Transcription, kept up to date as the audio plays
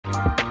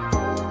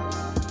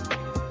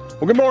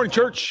Well, good morning,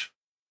 church.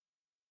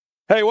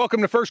 Hey, welcome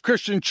to First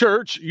Christian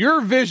Church.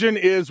 Your vision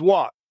is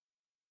what?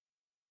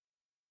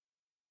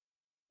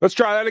 Let's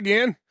try that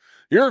again.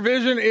 Your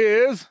vision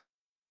is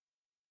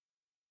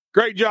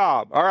great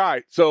job. All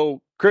right.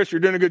 So, Chris,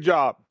 you're doing a good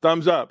job.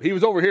 Thumbs up. He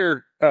was over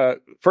here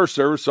first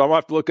service, so I'm going to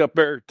have to look up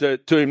there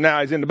to him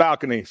now. He's in the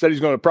balcony. Said he's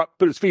going to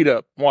put his feet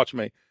up and watch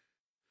me.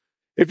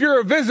 If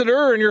you're a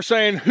visitor and you're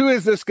saying, who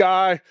is this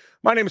guy?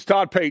 My name is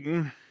Todd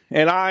Payton,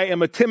 and I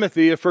am a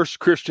Timothy of First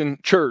Christian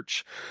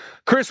Church.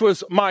 Chris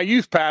was my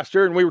youth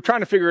pastor, and we were trying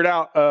to figure it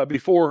out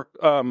before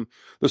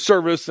the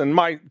service, and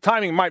my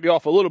timing might be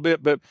off a little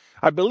bit, but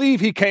I believe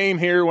he came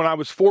here when I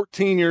was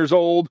 14 years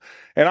old,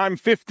 and I'm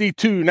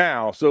 52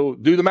 now, so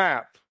do the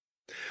math.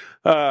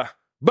 But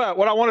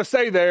what I want to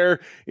say there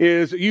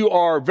is you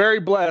are very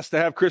blessed to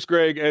have Chris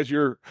Gregg as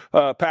your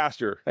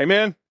pastor.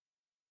 Amen?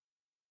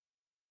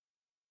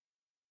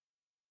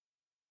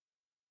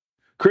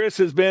 Chris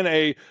has been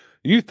a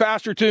youth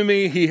pastor to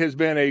me. He has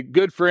been a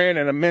good friend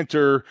and a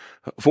mentor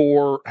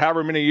for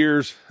however many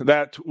years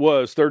that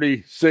was,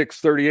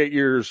 36, 38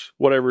 years,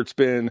 whatever it's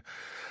been.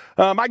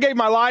 I gave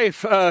my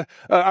life, I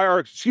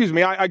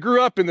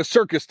grew up in the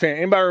circus tent.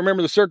 Anybody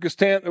remember the circus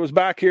tent that was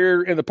back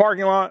here in the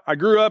parking lot? I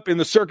grew up in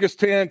the circus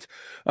tent.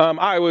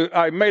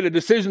 I made a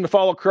decision to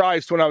follow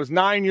Christ when I was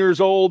 9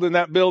 years old in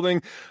that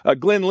building.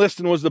 Glenn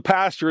Liston was the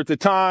pastor at the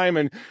time,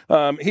 and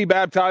he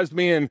baptized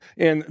me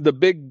in the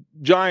big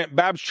giant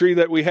baptistry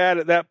that we had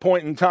at that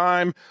point in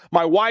time.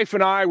 My wife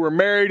and I were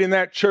married in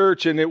that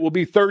church, and it will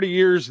be 30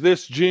 years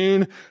this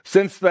June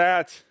since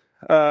that.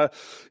 I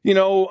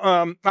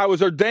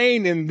was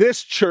ordained in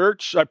this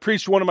church. I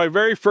preached one of my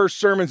very first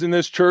sermons in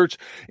this church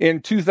in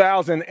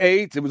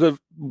 2008. It was a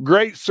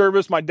great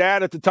service. My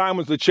dad at the time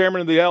was the chairman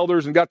of the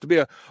elders and got to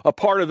be a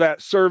part of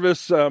that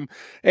service. My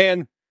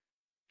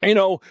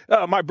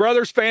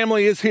brother's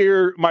family is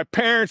here. My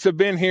parents have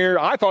been here.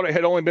 I thought it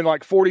had only been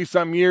like 40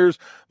 some years.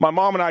 My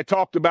mom and I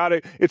talked about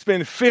it. It's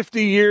been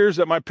 50 years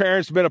that my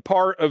parents have been a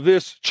part of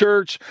this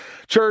church.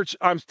 Church,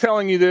 I'm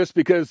telling you this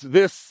because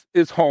this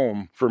is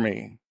home for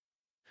me.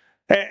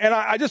 And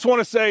I just want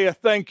to say a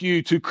thank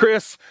you to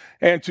Chris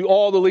and to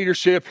all the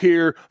leadership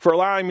here for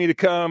allowing me to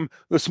come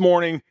this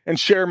morning and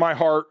share my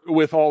heart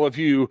with all of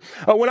you.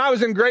 When I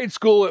was in grade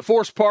school at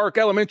Forest Park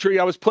Elementary,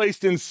 I was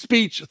placed in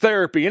speech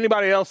therapy.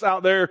 Anybody else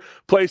out there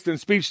placed in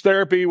speech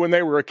therapy when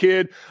they were a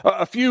kid?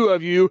 A few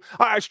of you.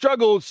 I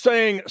struggled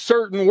saying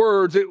certain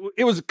words.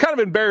 It was kind of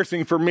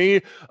embarrassing for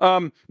me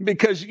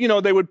because,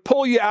 they would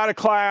pull you out of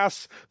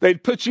class.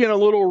 They'd put you in a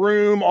little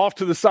room off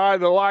to the side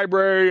of the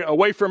library,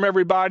 away from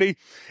everybody.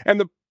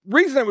 And the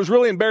reason it was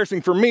really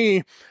embarrassing for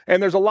me,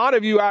 and there's a lot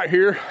of you out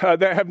here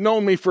that have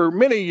known me for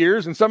many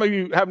years, and some of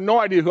you have no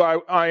idea who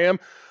I am,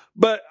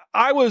 but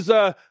I was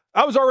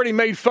already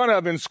made fun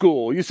of in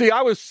school. You see,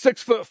 I was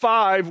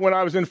 6'5" when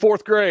I was in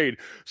fourth grade.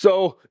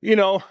 So,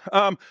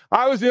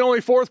 I was the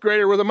only fourth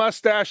grader with a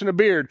mustache and a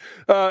beard.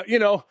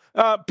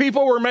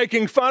 People were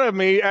making fun of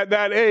me at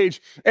that age.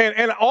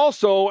 And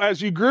also,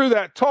 as you grew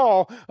that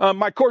tall,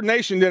 my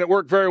coordination didn't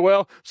work very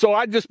well. So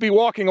I'd just be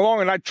walking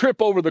along and I'd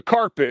trip over the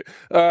carpet.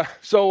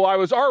 So I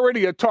was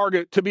already a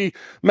target to be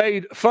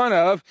made fun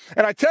of.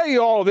 And I tell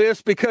you all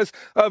this because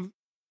of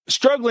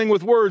struggling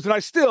with words, and I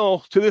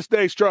still, to this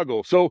day,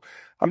 struggle. So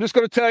I'm just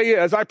going to tell you,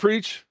 as I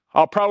preach,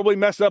 I'll probably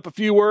mess up a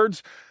few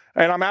words,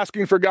 and I'm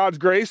asking for God's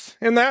grace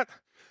in that.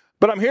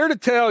 But I'm here to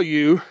tell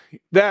you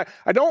that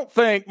I don't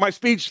think my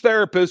speech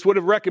therapist would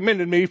have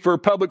recommended me for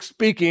public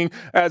speaking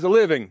as a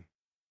living.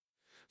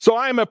 So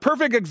I am a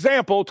perfect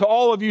example to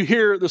all of you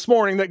here this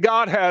morning that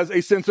God has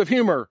a sense of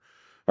humor.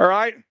 All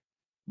right?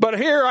 But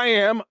here I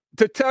am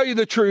to tell you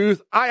the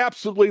truth. I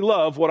absolutely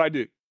love what I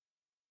do.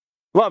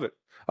 Love it.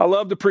 I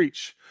love to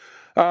preach.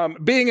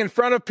 Being in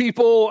front of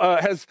people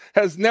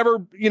has never,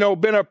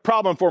 been a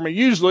problem for me.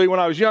 Usually when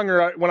I was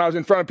younger, when I was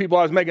in front of people,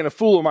 I was making a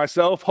fool of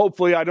myself.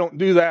 Hopefully I don't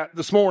do that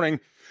this morning.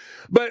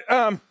 But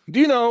do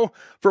you know,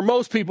 for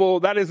most people,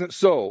 that isn't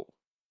so.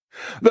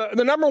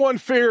 The number one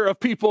fear of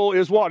people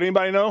is what?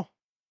 Anybody know?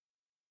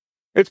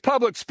 It's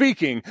public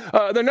speaking.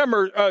 The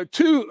number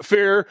two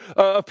fear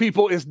of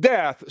people is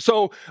death.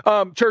 So,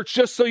 church,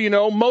 just so you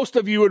know, most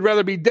of you would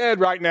rather be dead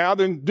right now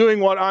than doing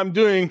what I'm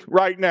doing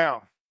right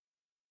now.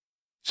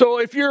 So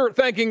if you're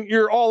thinking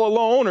you're all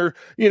alone or,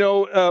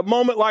 a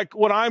moment like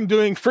what I'm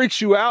doing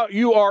freaks you out,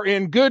 you are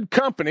in good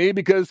company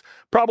because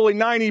probably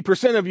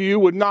 90% of you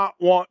would not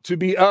want to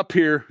be up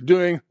here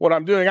doing what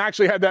I'm doing. I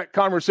actually had that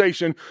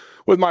conversation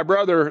with my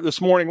brother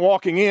this morning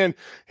walking in.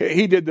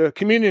 He did the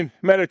communion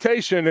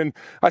meditation and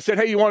I said,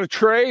 hey, you want to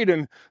trade?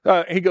 And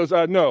he goes,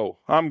 no,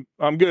 I'm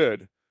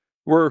good.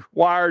 We're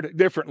wired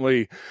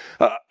differently.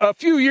 A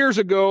few years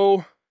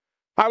ago,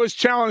 I was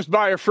challenged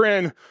by a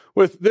friend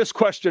with this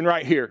question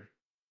right here.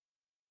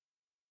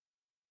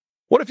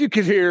 What if you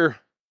could hear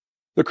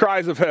the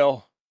cries of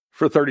hell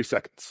for 30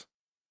 seconds?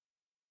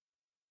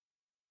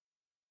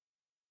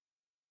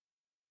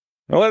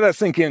 Now let that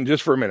sink in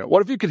just for a minute.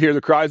 What if you could hear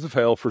the cries of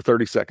hell for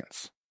 30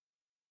 seconds?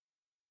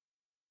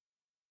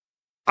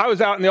 I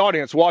was out in the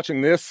audience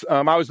watching this.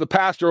 I was the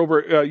pastor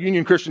over at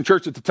Union Christian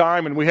Church at the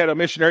time, and we had a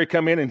missionary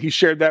come in, and he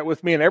shared that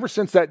with me. And ever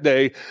since that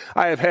day,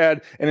 I have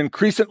had an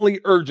increasingly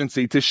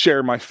urgency to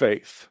share my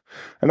faith.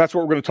 And that's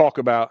what we're going to talk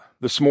about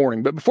this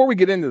morning. But before we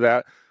get into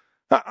that,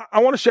 I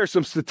want to share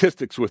some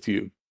statistics with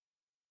you,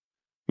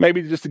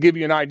 maybe just to give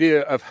you an idea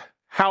of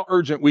how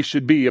urgent we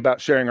should be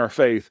about sharing our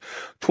faith.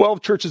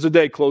 12 churches a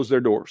day close their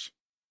doors.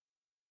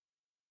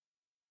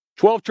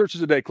 12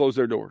 churches a day close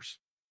their doors.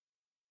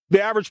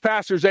 The average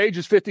pastor's age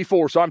is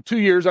 54, so I'm 2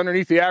 years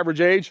underneath the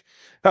average age.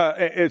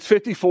 It's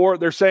 54.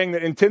 They're saying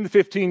that in 10 to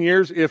 15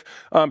 years, if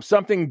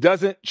something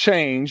doesn't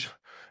change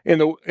in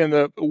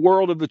the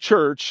world of the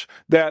church,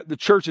 that the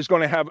church is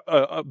going to have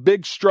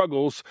big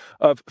struggles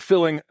of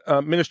filling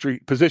ministry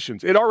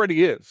positions. It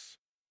already is.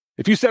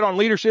 If you sit on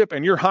leadership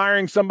and you're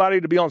hiring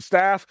somebody to be on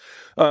staff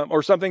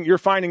or something, you're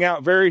finding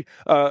out very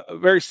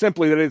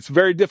simply that it's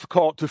very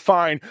difficult to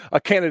find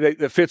a candidate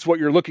that fits what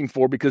you're looking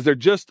for because there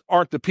just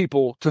aren't the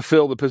people to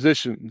fill the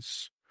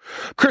positions.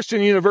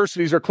 Christian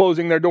universities are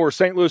closing their doors.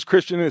 St. Louis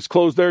Christian has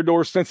closed their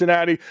doors.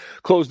 Cincinnati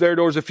closed their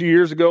doors a few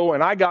years ago.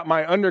 And I got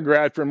my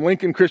undergrad from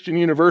Lincoln Christian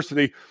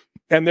University,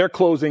 and they're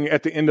closing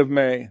at the end of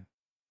May.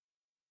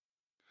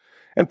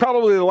 And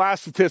probably the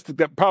last statistic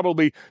that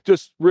probably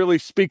just really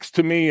speaks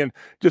to me and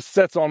just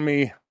sets on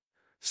me,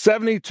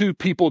 72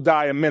 people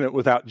die a minute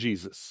without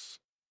Jesus.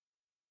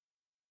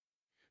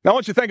 Now, I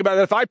want you to think about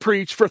that. If I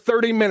preach for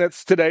 30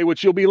 minutes today,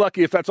 which you'll be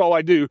lucky if that's all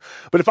I do,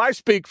 but if I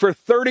speak for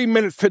 30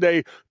 minutes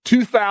today,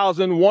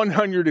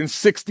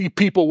 2,160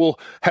 people will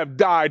have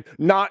died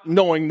not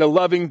knowing the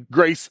loving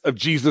grace of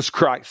Jesus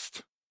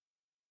Christ.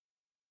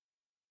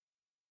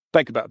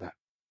 Think about that.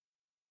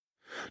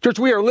 Church,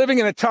 we are living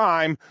in a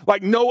time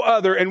like no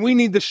other, and we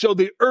need to show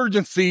the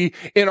urgency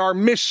in our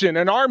mission.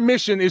 And our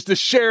mission is to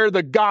share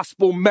the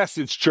gospel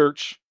message,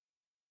 church.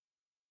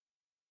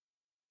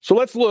 So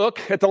let's look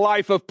at the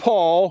life of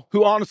Paul,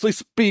 who honestly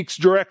speaks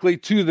directly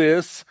to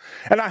this.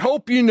 And I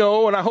hope you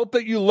know, and I hope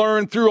that you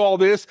learn through all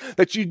this,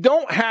 that you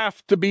don't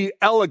have to be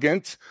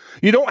elegant.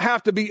 You don't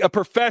have to be a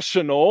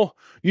professional.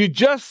 You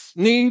just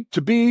need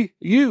to be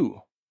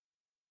you.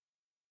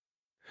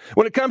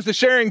 When it comes to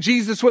sharing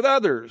Jesus with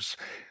others,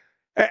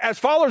 as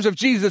followers of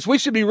Jesus, we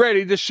should be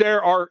ready to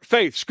share our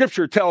faith.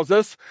 Scripture tells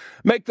us,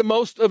 make the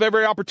most of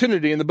every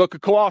opportunity in the book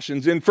of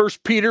Colossians. In 1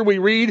 Peter, we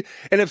read,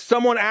 and if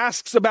someone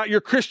asks about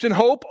your Christian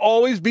hope,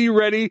 always be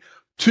ready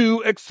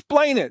to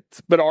explain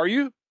it. But are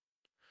you?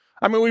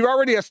 I mean, we've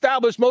already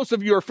established most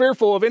of you are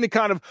fearful of any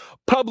kind of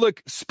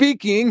public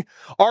speaking.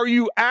 Are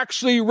you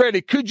actually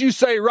ready? Could you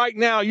say right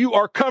now you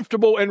are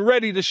comfortable and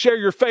ready to share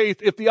your faith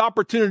if the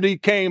opportunity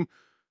came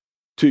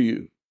to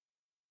you?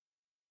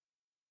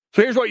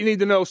 So here's what you need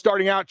to know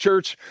starting out,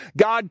 church.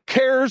 God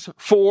cares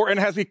for and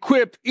has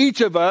equipped each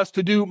of us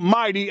to do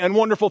mighty and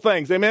wonderful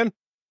things. Amen?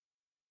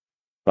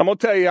 I'm going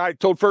to tell you, I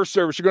told first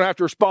service, you're going to have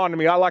to respond to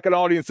me. I like an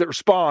audience that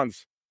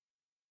responds.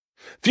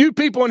 Few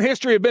people in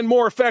history have been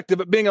more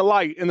effective at being a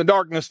light in the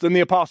darkness than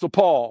the Apostle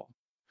Paul.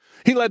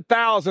 He led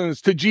thousands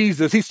to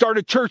Jesus. He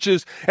started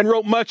churches and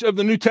wrote much of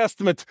the New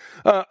Testament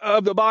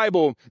of the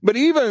Bible. But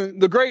even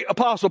the great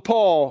Apostle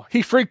Paul,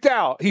 he freaked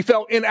out. He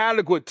felt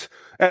inadequate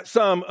at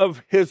some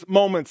of his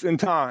moments in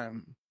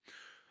time.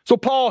 So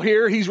Paul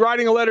here, he's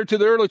writing a letter to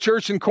the early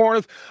church in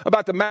Corinth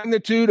about the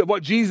magnitude of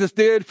what Jesus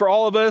did for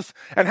all of us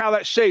and how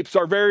that shapes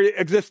our very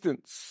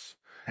existence.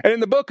 And in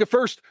the book of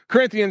 1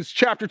 Corinthians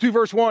chapter 2,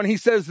 verse 1, he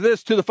says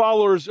this to the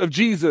followers of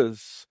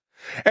Jesus.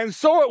 And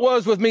so it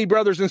was with me,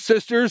 brothers and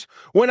sisters.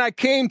 When I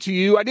came to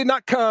you, I did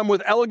not come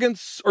with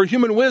elegance or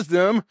human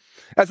wisdom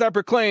as I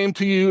proclaimed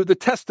to you the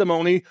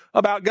testimony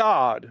about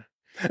God.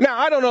 Now,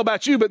 I don't know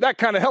about you, but that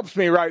kind of helps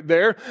me right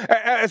there.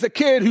 As a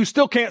kid who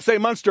still can't say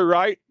Munster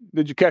right,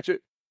 did you catch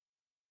it?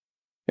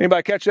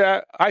 Anybody catch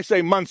that? I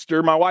say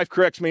Munster. My wife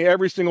corrects me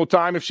every single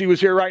time. If she was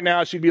here right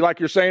now, she'd be like,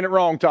 you're saying it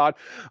wrong, Todd.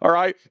 All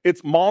right.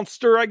 It's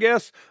monster, I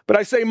guess. But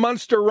I say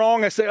Munster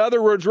wrong. I say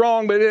other words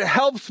wrong. But it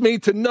helps me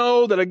to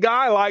know that a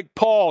guy like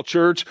Paul,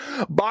 church,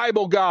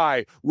 Bible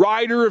guy,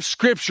 writer of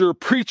scripture,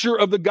 preacher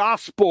of the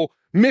gospel,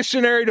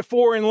 missionary to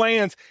foreign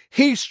lands,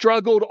 he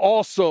struggled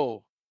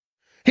also.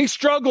 He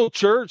struggled,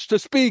 church, to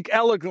speak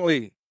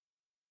eloquently.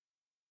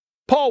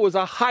 Paul was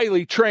a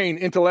highly trained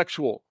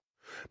intellectual.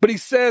 But he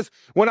says,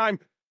 when I'm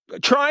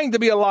trying to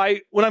be a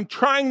light, when I'm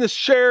trying to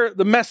share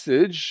the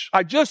message,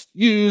 I just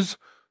use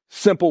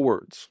simple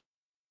words.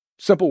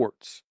 Simple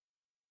words.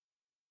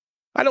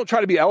 I don't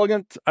try to be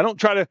elegant. I don't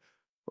try to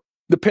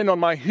depend on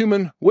my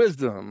human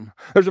wisdom.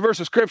 There's a verse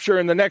of scripture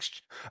in the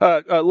next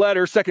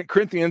letter, 2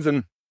 Corinthians,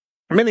 and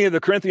many of the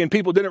Corinthian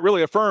people didn't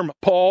really affirm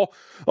Paul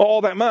all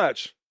that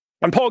much.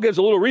 And Paul gives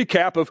a little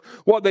recap of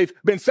what they've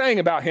been saying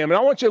about him. And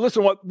I want you to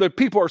listen to what the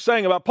people are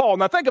saying about Paul.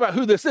 Now think about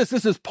who this is.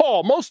 This is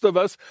Paul. Most of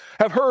us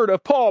have heard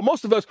of Paul.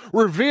 Most of us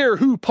revere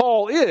who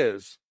Paul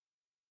is.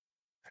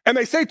 And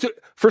they say,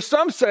 for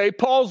some say,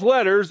 Paul's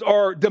letters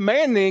are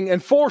demanding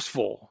and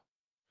forceful.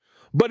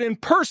 But in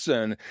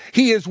person,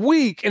 he is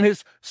weak and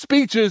his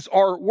speeches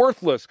are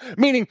worthless.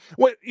 Meaning,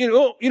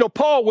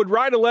 Paul would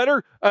write a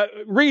letter,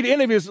 read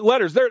any of his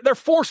letters. They're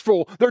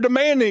forceful, they're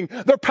demanding,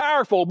 they're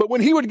powerful. But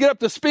when he would get up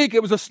to speak,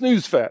 it was a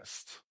snooze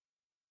fest.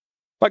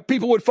 Like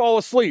people would fall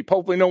asleep.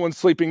 Hopefully no one's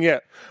sleeping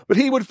yet. But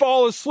he would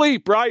fall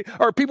asleep, right?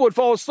 Or people would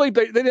fall asleep.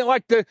 They didn't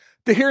like to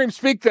hear him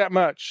speak that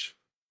much.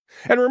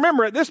 And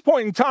remember, at this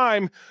point in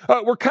time,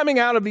 we're coming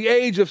out of the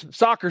age of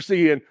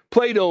Socrates and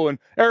Plato and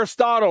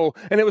Aristotle,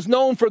 and it was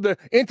known for the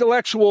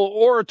intellectual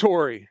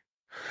oratory.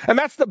 And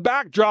that's the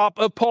backdrop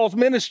of Paul's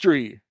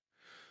ministry.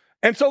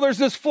 And so there's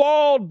this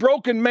flawed,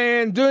 broken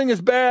man doing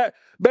his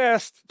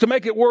best to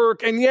make it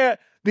work, and yet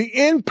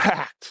the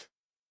impact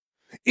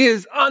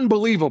is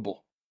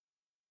unbelievable.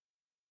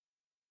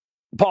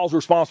 Paul's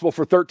responsible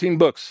for 13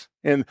 books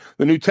in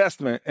the New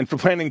Testament and for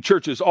planting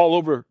churches all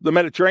over the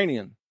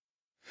Mediterranean.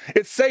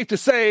 It's safe to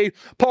say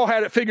Paul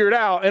had it figured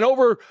out. And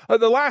over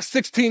the last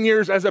 16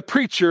 years as a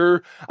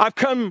preacher, I've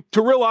come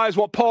to realize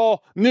what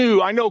Paul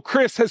knew. I know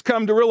Chris has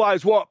come to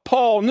realize what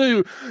Paul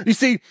knew. You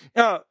see,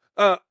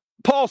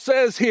 Paul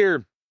says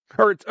here,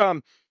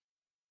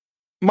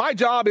 my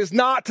job is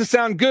not to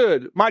sound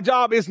good. My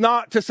job is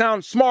not to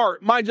sound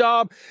smart. My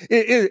job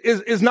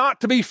is not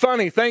to be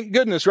funny. Thank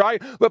goodness,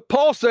 right? But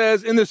Paul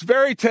says in this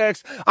very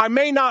text, I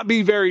may not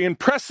be very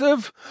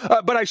impressive,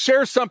 but I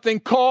share something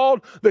called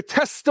the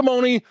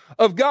testimony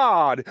of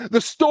God,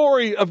 the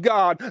story of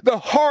God, the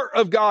heart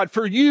of God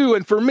for you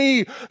and for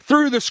me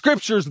through the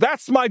scriptures.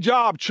 That's my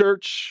job,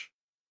 church.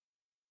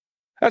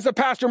 As a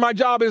pastor, my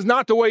job is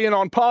not to weigh in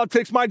on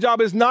politics. My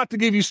job is not to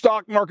give you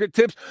stock market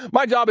tips.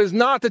 My job is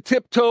not to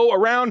tiptoe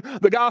around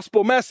the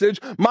gospel message.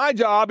 My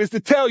job is to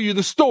tell you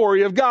the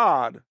story of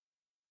God.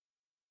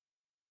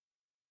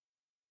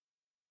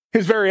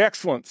 His very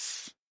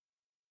excellence.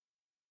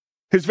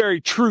 His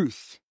very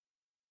truth.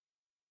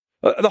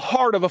 The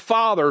heart of a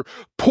father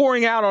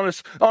pouring out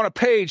on a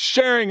page,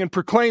 sharing and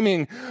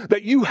proclaiming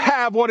that you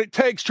have what it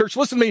takes, church.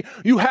 Listen to me.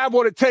 You have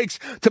what it takes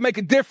to make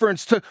a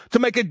difference, to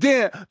make a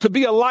dent, to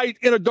be a light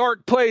in a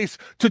dark place,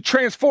 to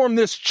transform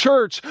this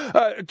church,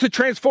 to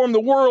transform the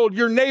world,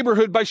 your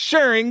neighborhood by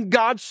sharing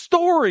God's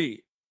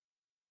story.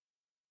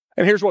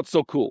 And here's what's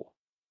so cool.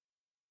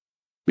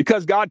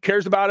 Because God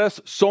cares about us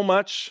so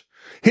much,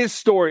 his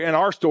story and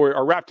our story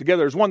are wrapped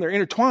together as one. They're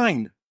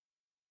intertwined.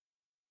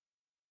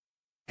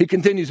 He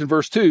continues in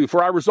verse 2,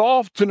 for I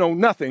resolved to know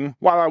nothing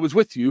while I was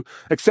with you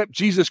except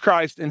Jesus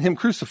Christ and him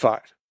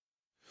crucified.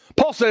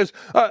 Paul says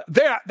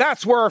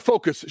that's where our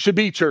focus should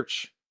be,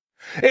 church.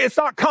 It's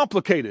not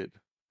complicated.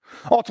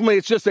 Ultimately,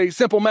 it's just a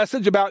simple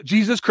message about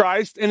Jesus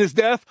Christ and his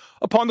death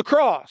upon the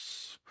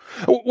cross,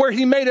 where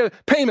he made a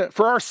payment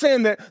for our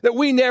sin that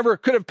we never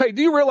could have paid.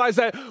 Do you realize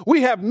that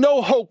we have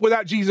no hope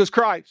without Jesus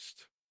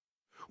Christ?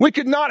 We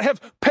could not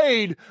have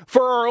paid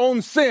for our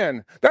own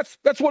sin. That's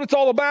what it's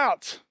all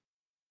about.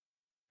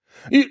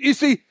 You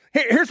see,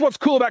 here's what's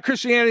cool about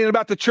Christianity and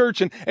about the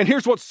church, and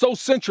here's what's so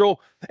central.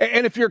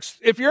 And if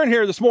you're in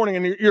here this morning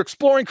and you're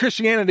exploring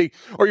Christianity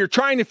or you're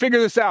trying to figure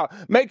this out,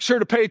 make sure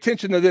to pay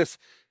attention to this.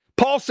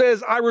 Paul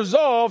says, I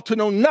resolved to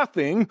know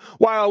nothing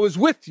while I was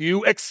with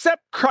you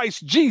except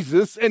Christ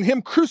Jesus and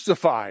him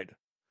crucified.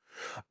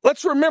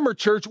 Let's remember,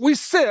 church, we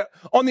sit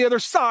on the other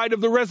side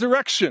of the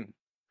resurrection.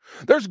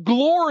 There's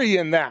glory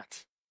in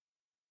that.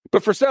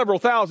 But for several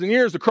thousand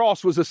years, the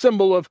cross was a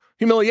symbol of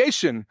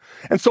humiliation.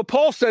 And so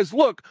Paul says,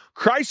 look,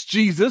 Christ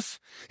Jesus,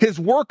 his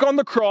work on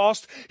the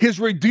cross, his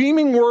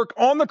redeeming work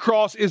on the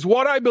cross is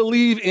what I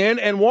believe in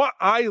and what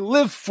I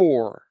live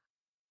for.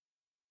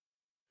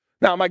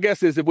 Now, my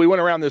guess is if we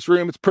went around this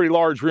room, it's a pretty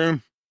large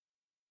room,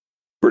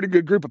 pretty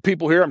good group of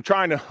people here. I'm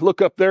trying to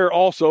look up there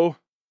also.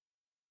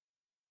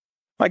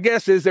 My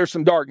guess is there's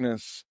some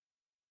darkness.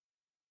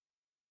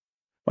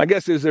 My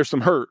guess is there's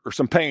some hurt or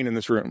some pain in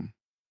this room.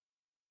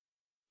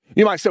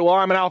 You might say, well,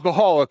 I'm an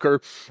alcoholic,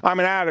 or I'm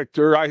an addict,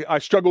 or I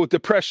struggle with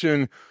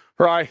depression,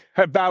 or I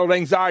have battled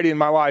anxiety in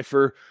my life,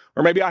 or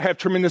maybe I have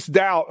tremendous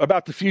doubt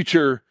about the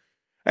future.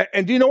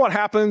 And do you know what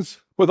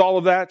happens with all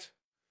of that?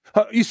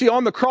 You see,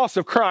 on the cross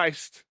of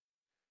Christ,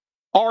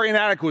 our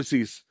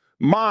inadequacies,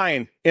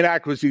 mine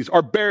inadequacies,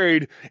 are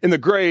buried in the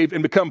grave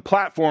and become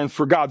platforms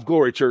for God's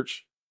glory,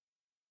 church.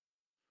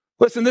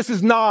 Listen, this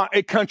is not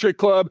a country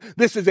club.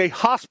 This is a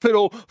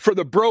hospital for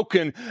the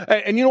broken.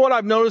 And you know what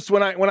I've noticed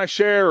when I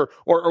share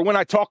or when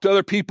I talk to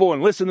other people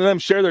and listen to them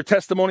share their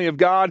testimony of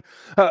God,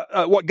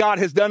 what God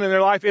has done in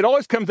their life, it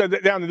always comes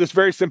down to this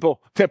very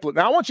simple template.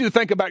 Now, I want you to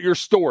think about your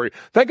story.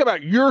 Think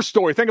about your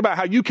story. Think about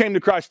how you came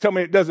to Christ. Tell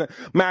me it doesn't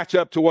match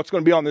up to what's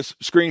going to be on this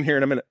screen here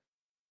in a minute.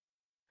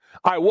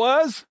 I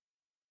was,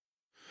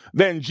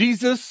 then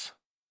Jesus,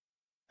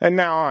 and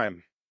now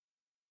I'm.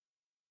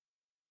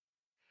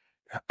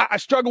 I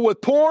struggle with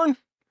porn.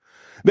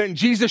 Then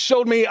Jesus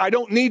showed me I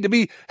don't need to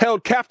be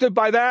held captive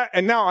by that.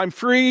 And now I'm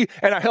free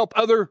and I help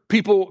other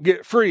people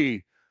get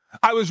free.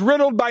 I was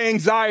riddled by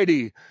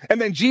anxiety, and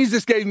then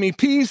Jesus gave me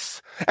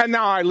peace, and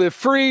now I live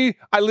free,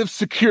 I live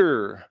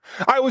secure.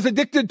 I was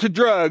addicted to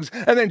drugs,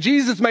 and then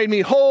Jesus made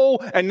me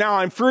whole, and now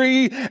I'm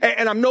free,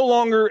 and I'm no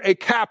longer a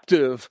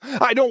captive.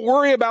 I don't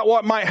worry about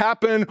what might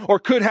happen or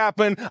could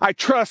happen. I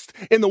trust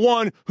in the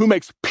one who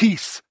makes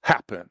peace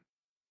happen.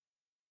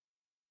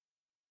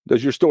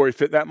 Does your story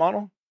fit that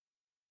model?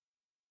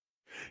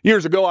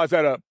 Years ago, I was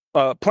at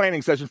a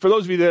planning session. For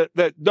those of you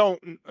that don't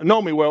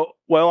know me well,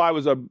 I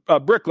was a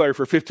bricklayer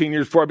for 15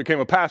 years before I became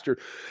a pastor.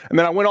 And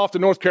then I went off to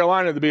North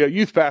Carolina to be a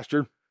youth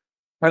pastor.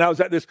 And I was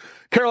at this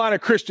Carolina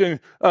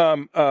Christian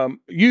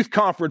youth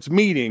conference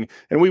meeting.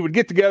 And we would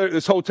get together at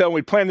this hotel and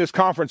we'd plan this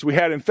conference we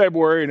had in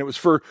February. And it was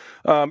for,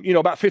 about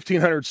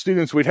 1,500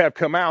 students we'd have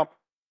come out.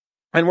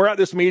 And we're at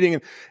this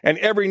meeting, and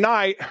every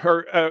night,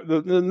 or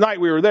the night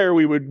we were there,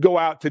 we would go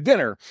out to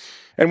dinner.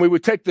 And we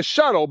would take the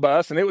shuttle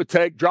bus, and it would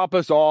drop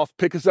us off,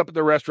 pick us up at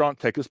the restaurant,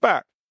 take us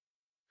back.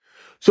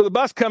 So the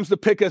bus comes to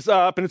pick us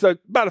up, and it's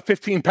about a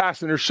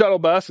 15-passenger shuttle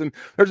bus, and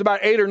there's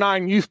about 8 or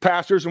 9 youth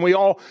pastors, and we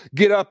all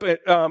get up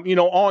at,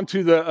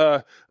 onto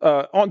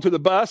the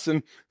bus,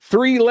 and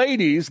 3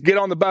 ladies get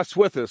on the bus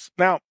with us.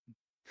 Now,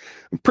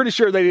 I'm pretty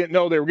sure they didn't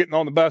know they were getting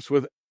on the bus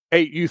with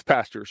 8 youth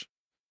pastors.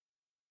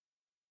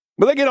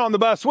 But they get on the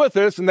bus with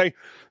us, and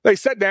they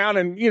sit down,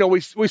 and,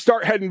 we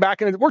start heading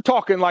back, and we're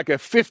talking like a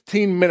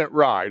 15-minute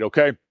ride,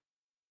 okay?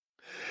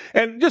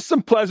 And just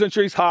some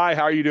pleasantries, hi,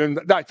 how are you doing,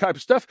 that type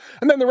of stuff.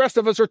 And then the rest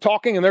of us are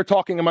talking, and they're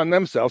talking among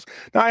themselves.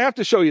 Now, I have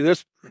to show you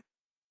this.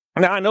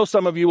 Now, I know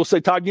some of you will say,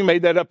 Todd, you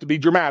made that up to be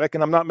dramatic,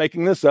 and I'm not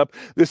making this up.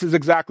 This is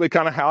exactly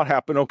kind of how it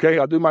happened, okay?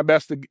 I'll do my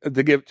best to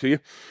give it to you.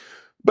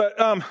 But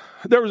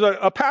there was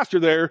a pastor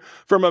there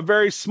from a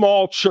very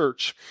small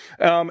church.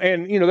 And,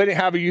 they didn't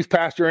have a youth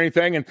pastor or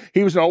anything. And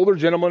he was an older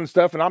gentleman and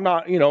stuff. And I'm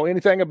not,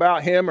 anything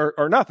about him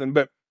or nothing.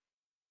 But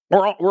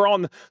we're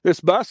on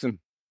this bus and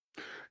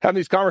having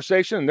these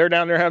conversations. And they're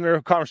down there having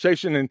their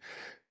conversation. And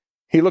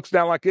he looks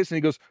down like this and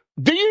he goes,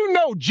 "Do you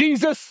know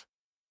Jesus?"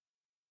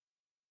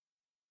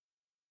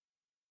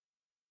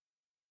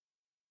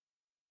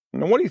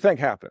 And what do you think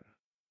happened?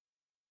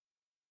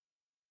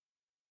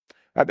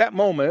 At that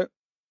moment,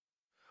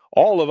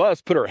 all of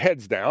us put our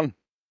heads down,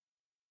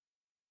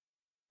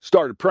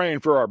 started praying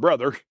for our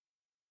brother,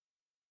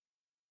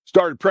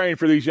 started praying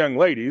for these young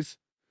ladies,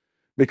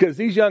 because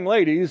these young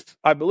ladies,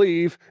 I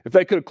believe, if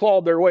they could have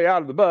clawed their way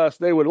out of the bus,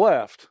 they would have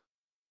left.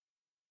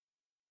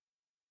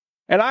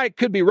 And I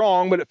could be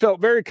wrong, but it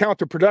felt very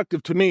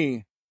counterproductive to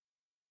me.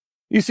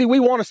 You see, we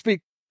want to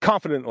speak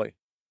confidently.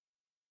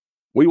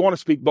 We want to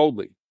speak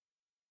boldly.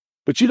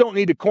 But you don't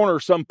need to corner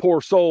some poor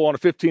soul on a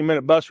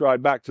 15-minute bus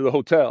ride back to the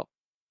hotel.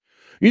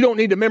 You don't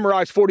need to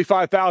memorize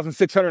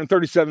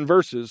 45,637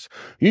 verses.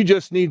 You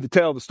just need to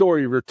tell the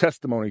story of your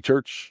testimony,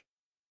 church.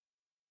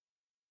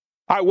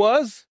 I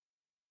was,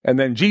 and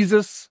then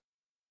Jesus,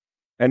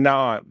 and now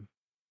I'm.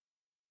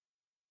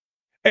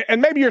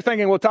 And maybe you're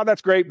thinking, well, Todd,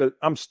 that's great, but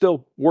I'm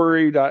still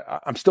worried.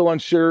 I'm still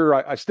unsure.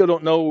 I still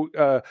don't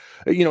know,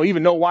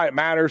 even know why it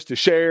matters to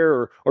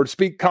share or to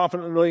speak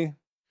confidently.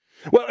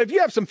 Well, if you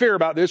have some fear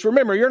about this,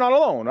 remember, you're not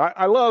alone.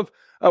 I love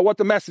what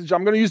the message,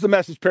 I'm going to use the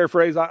message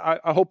paraphrase. I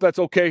hope that's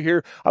okay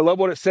here. I love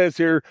what it says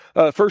here.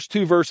 First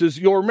 2 verses.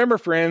 You'll remember,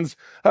 friends,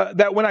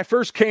 that when I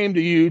first came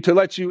to you to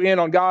let you in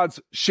on God's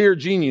sheer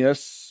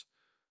genius,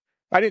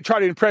 I didn't try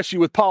to impress you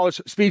with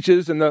polished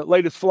speeches and the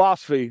latest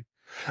philosophy.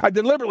 I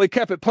deliberately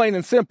kept it plain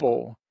and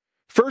simple.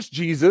 First,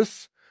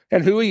 Jesus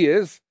and who he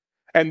is,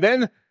 and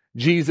then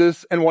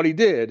Jesus and what he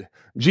did.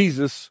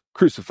 Jesus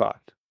crucified.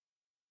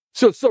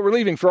 So it's so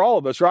relieving for all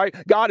of us, right?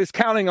 God is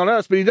counting on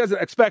us, but he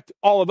doesn't expect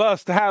all of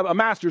us to have a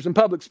master's in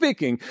public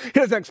speaking. He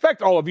doesn't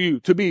expect all of you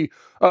to be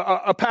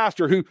a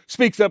pastor who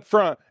speaks up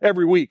front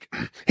every week.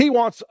 He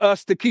wants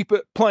us to keep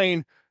it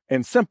plain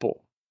and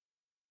simple.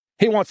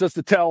 He wants us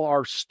to tell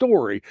our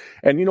story.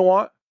 And you know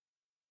what?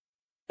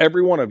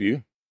 Every one of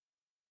you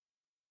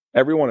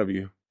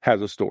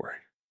has a story.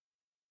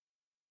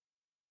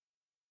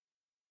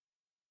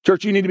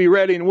 Church, you need to be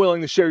ready and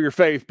willing to share your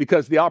faith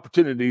because the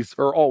opportunities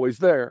are always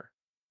there.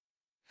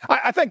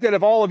 I think that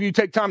if all of you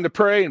take time to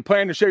pray and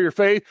plan to share your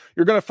faith,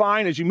 you're going to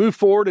find as you move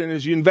forward and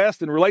as you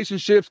invest in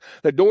relationships,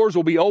 that doors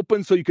will be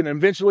open so you can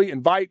eventually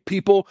invite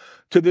people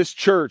to this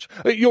church.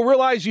 You'll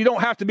realize you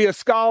don't have to be a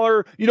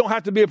scholar. You don't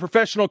have to be a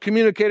professional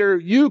communicator.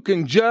 You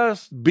can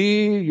just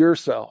be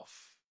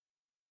yourself.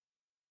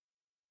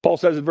 Paul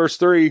says in verse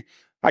 3,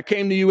 I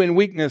came to you in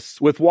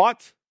weakness with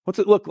what? What's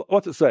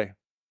it say?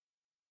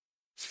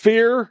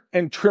 Fear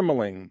and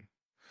trembling.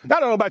 Now, I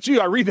don't know about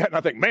you. I read that and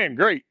I think, man,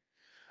 great.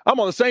 I'm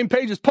on the same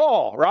page as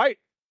Paul, right?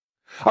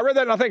 I read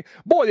that and I think,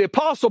 boy, the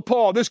Apostle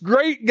Paul, this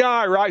great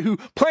guy, right, who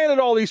planted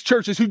all these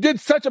churches, who did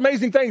such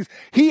amazing things,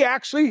 he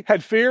actually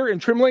had fear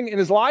and trembling in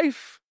his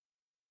life.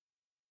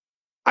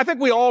 I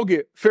think we all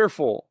get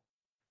fearful.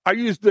 I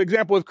used the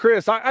example with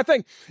Chris. I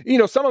think,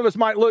 some of us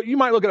might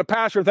look at a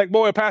pastor and think,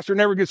 boy, a pastor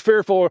never gets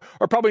fearful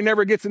or probably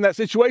never gets in that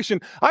situation.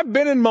 I've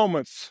been in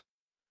moments,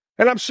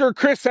 and I'm sure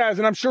Chris has,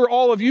 and I'm sure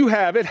all of you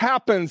have. It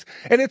happens,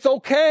 and it's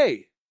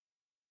okay.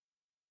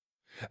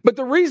 But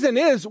the reason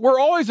is we're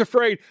always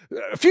afraid.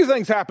 A few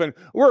things happen.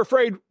 We're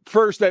afraid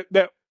first that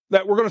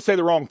we're going to say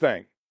the wrong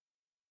thing.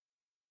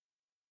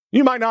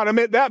 You might not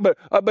admit that, but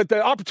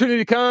the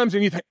opportunity comes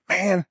and you think,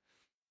 man,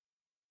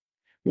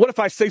 what if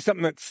I say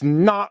something that's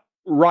not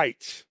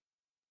right?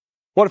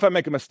 What if I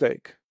make a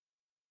mistake?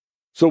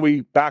 So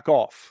we back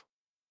off.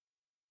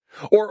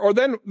 Or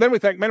then we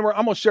think, man,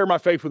 I'm going to share my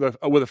faith with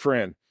a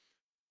friend.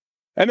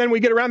 And then we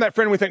get around that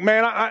friend and we think,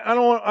 man, I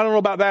don't know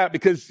about that,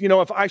 because,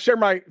 if I share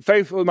my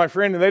faith with my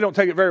friend and they don't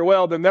take it very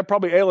well, then they'll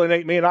probably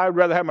alienate me, and I'd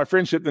rather have my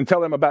friendship than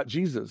tell them about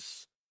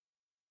Jesus.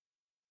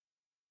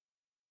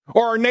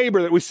 Or our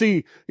neighbor that we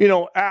see,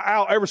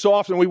 out ever so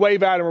often, we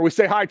wave at him or we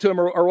say hi to him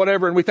or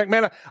whatever, and we think,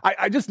 man,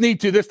 I just need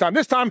to this time.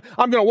 This time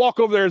I'm going to walk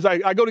over there as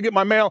I go to get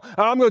my mail, and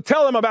I'm going to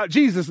tell them about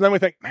Jesus. And then we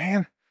think,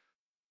 man,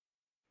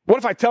 what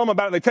if I tell them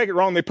about it, they take it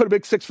wrong, they put a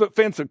big 6-foot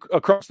fence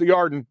across the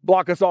yard and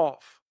block us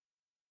off?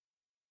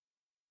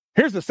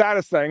 Here's the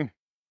saddest thing.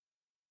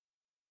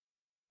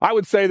 I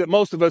would say that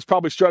most of us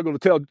probably struggle to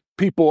tell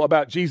people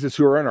about Jesus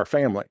who are in our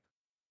family.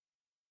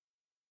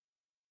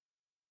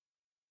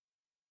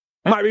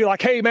 I might be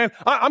like, hey, man,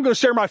 I'm going to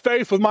share my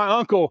faith with my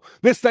uncle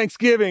this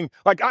Thanksgiving.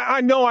 Like, I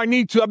know I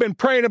need to. I've been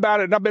praying about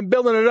it, and I've been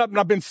building it up, and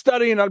I've been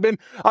studying. I've been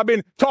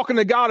talking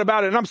to God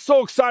about it, and I'm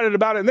so excited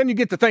about it. And then you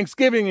get to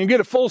Thanksgiving, and you get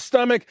a full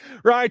stomach,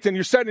 right? And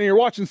you're sitting and you're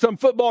watching some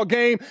football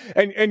game,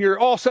 and you're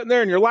all sitting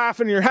there, and you're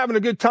laughing, and you're having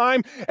a good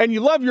time, and you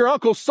love your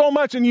uncle so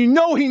much, and you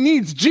know he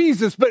needs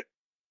Jesus, but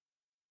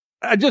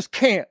I just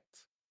can't.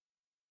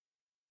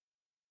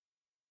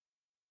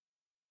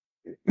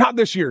 Not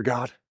this year,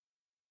 God.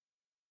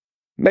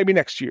 Maybe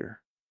next year.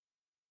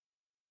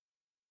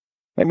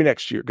 Maybe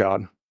next year,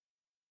 God.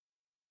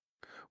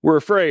 We're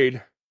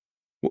afraid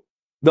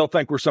they'll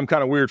think we're some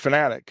kind of weird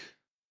fanatic.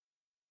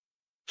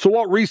 So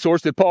what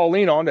resource did Paul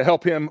lean on to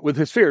help him with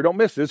his fear? Don't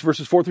miss this.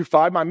 Verses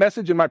 4-5. My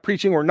message and my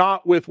preaching were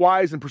not with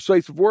wise and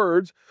persuasive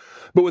words,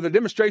 but with a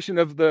demonstration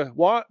of the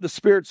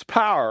Spirit's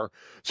power,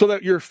 so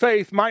that your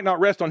faith might not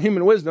rest on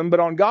human wisdom,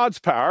 but on God's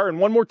power. And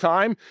one more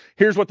time,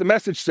 here's what the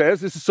message says.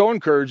 This is so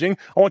encouraging.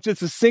 I want this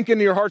to sink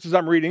into your hearts as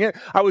I'm reading it.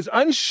 I was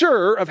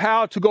unsure of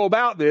how to go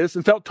about this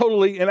and felt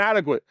totally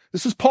inadequate.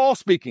 This is Paul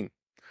speaking.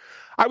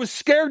 I was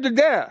scared to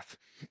death.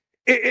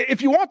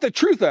 If you want the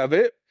truth of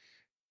it,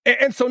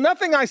 and so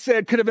nothing I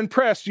said could have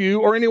impressed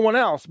you or anyone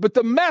else, but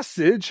the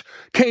message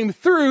came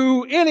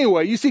through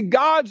anyway. You see,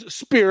 God's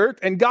Spirit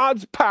and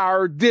God's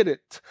power did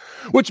it,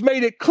 which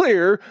made it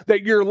clear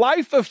that your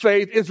life of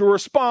faith is a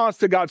response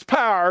to God's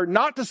power,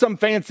 not to some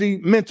fancy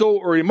mental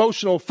or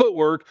emotional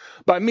footwork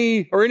by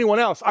me or anyone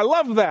else. I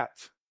love that.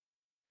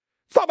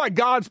 It's not by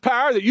God's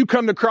power that you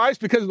come to Christ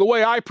because of the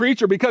way I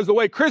preach or because of the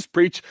way Chris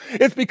preach.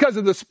 It's because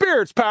of the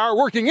Spirit's power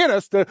working in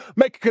us to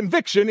make a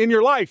conviction in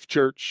your life,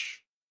 church.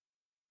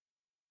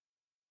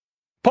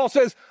 Paul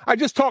says, I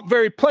just talk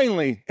very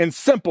plainly and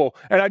simple,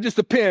 and I just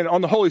depend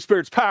on the Holy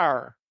Spirit's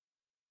power.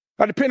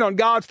 I depend on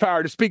God's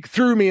power to speak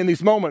through me in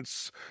these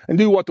moments and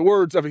do what the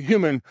words of a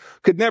human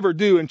could never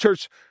do. And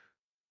church,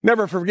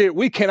 never forget,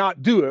 we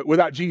cannot do it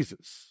without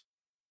Jesus.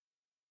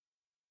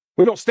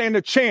 We don't stand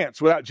a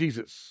chance without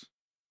Jesus.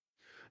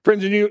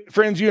 Friends, you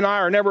and I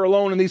are never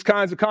alone in these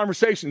kinds of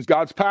conversations.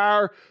 God's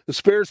power, the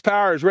Spirit's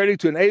power, is ready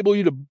to enable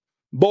you to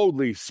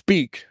boldly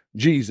speak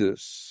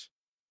Jesus.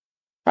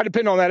 I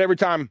depend on that every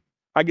time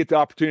I get the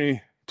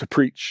opportunity to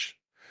preach.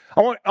 I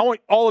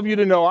want all of you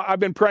to know I've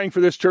been praying for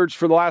this church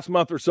for the last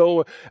month or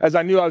so, as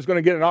I knew I was going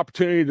to get an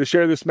opportunity to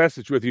share this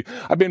message with you.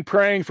 I've been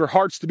praying for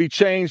hearts to be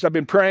changed. I've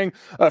been praying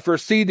for a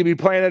seed to be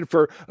planted,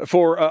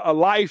 for a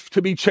life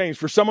to be changed,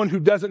 for someone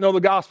who doesn't know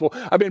the gospel.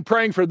 I've been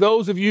praying for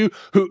those of you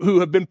who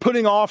have been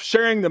putting off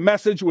sharing the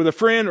message with a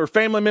friend or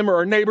family member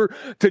or neighbor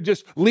to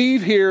just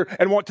leave here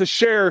and want to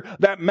share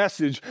that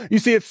message. You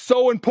see, it's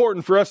so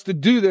important for us to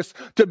do this,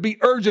 to be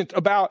urgent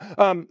about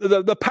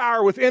the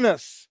power within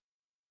us.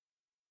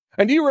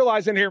 And do you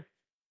realize in here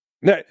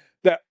that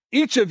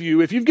each of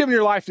you, if you've given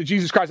your life to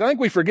Jesus Christ, I think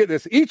we forget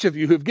this, each of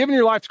you who have given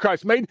your life to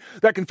Christ, made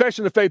that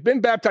confession of faith, been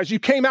baptized, you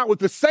came out with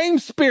the same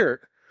Spirit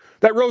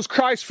that rose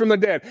Christ from the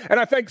dead. And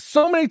I think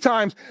so many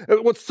times,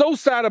 what's so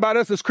sad about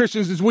us as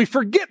Christians is we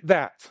forget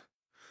that.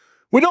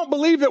 We don't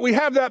believe that we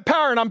have that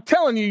power, and I'm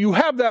telling you, you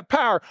have that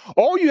power.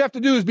 All you have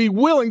to do is be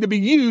willing to be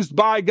used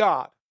by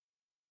God.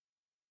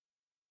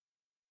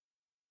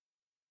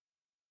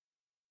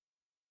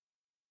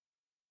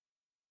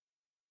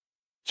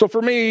 So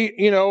for me,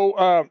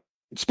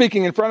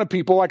 speaking in front of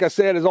people, like I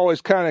said, has always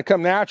kind of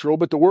come natural,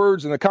 but the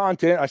words and the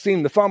content, I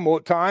seem to fumble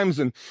at times,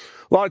 and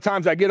a lot of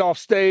times I get off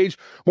stage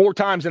more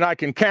times than I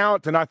can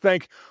count, and I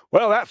think,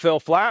 well, that fell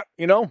flat,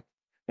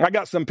 I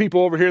got some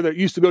people over here that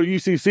used to go to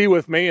UCC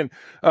with me, and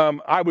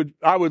I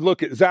would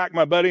look at Zach,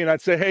 my buddy, and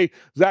I'd say, hey,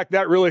 Zach,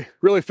 that really,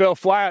 really fell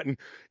flat. And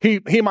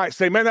he might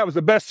say, man, that was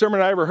the best sermon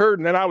I ever heard.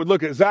 And then I would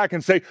look at Zach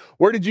and say,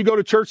 where did you go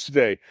to church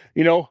today?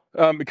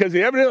 Because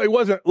he evidently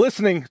wasn't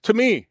listening to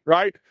me,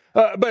 right?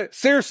 But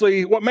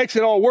seriously, what makes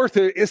it all worth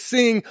it is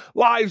seeing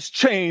lives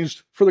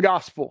changed for the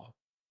gospel.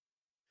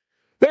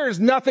 There is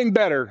nothing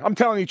better. I'm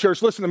telling you,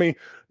 church, listen to me.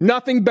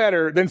 Nothing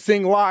better than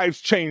seeing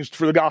lives changed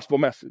for the gospel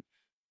message.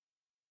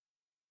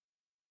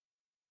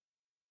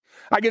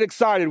 I get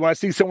excited when I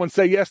see someone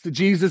say yes to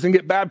Jesus and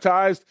get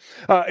baptized.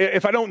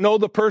 If I don't know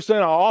the person,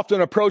 I'll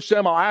often approach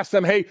them. I'll ask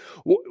them, hey,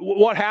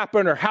 what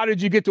happened, or how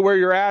did you get to where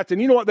you're at?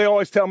 And you know what they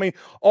always tell me?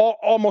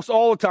 Almost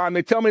all the time,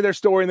 they tell me their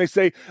story, and they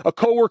say, a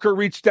coworker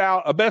reached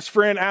out, a best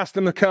friend asked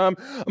them to come,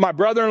 my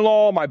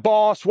brother-in-law, my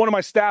boss, one of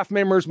my staff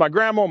members, my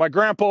grandma, my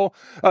grandpa,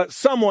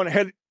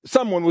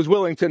 someone was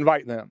willing to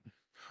invite them.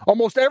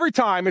 Almost every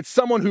time, it's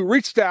someone who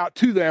reached out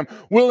to them,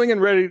 willing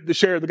and ready to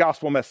share the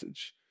gospel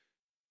message.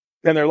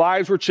 And their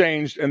lives were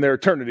changed, and their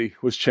eternity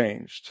was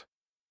changed.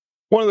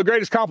 One of the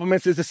greatest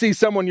compliments is to see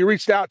someone you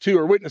reached out to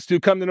or witnessed to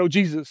come to know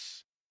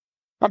Jesus.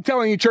 I'm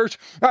telling you, church,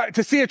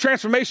 to see a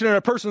transformation in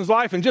a person's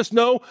life and just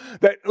know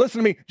that, listen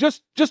to me,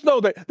 just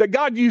know that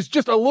God used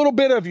just a little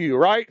bit of you,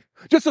 right?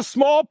 Just a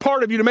small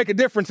part of you to make a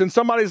difference in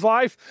somebody's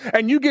life,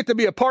 and you get to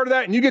be a part of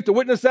that, and you get to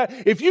witness that.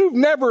 If you've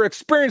never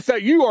experienced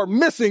that, you are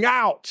missing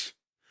out.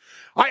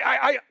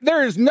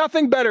 There is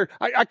nothing better.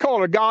 I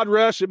call it a God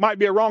rush. It might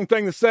be a wrong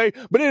thing to say,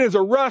 but it is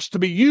a rush to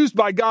be used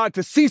by God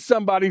to see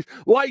somebody's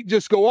light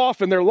just go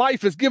off and their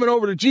life is given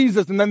over to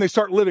Jesus, and then they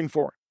start living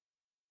for Him.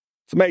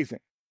 It's amazing.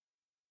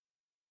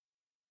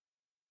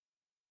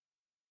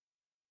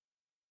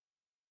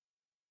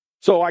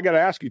 So I got to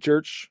ask you,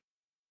 church,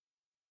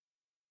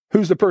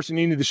 who's the person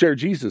you need to share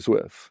Jesus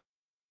with?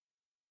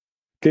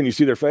 Can you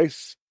see their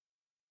face?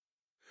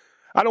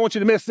 I don't want you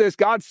to miss this.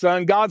 God's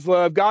Son, God's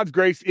love, God's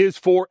grace is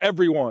for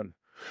everyone.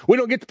 We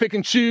don't get to pick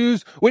and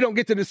choose. We don't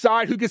get to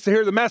decide who gets to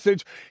hear the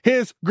message.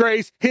 His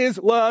grace, His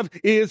love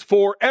is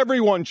for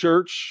everyone,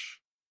 church.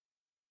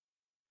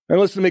 And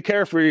listen to me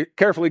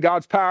carefully.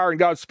 God's power and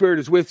God's Spirit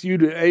is with you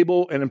to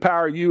enable and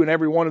empower you in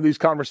every one of these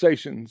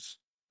conversations.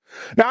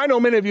 Now, I know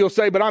many of you will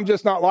say, but I'm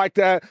just not like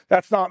that.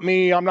 That's not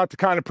me. I'm not the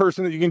kind of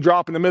person that you can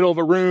drop in the middle of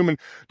a room and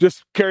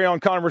just carry on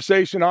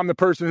conversation. I'm the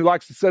person who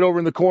likes to sit over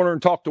in the corner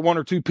and talk to one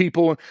or two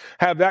people and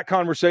have that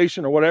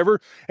conversation or whatever.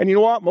 And you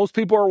know what? Most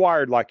people are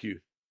wired like you.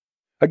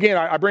 Again,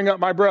 I bring up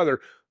my brother.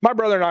 My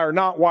brother and I are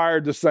not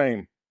wired the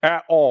same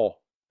at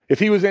all. If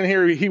he was in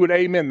here, he would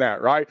amen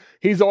that, right?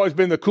 He's always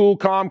been the cool,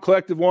 calm,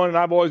 collective one, and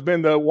I've always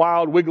been the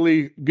wild,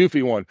 wiggly,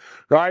 goofy one,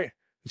 right?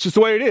 It's just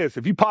the way it is.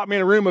 If you pop me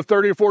in a room of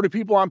 30 or 40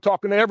 people, I'm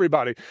talking to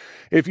everybody.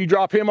 If you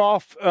drop him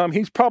off,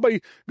 he's probably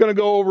going to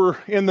go over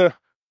in the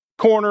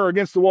corner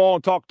against the wall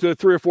and talk to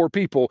 3 or 4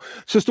 people.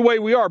 It's just the way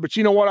we are. But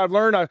you know what I've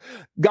learned?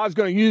 God's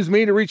going to use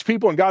me to reach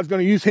people, and God's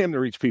going to use him to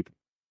reach people.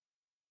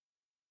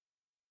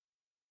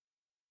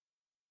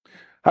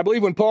 I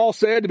believe when Paul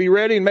said to be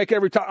ready and make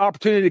every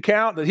opportunity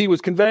count, that he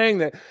was conveying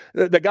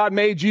that God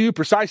made you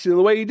precisely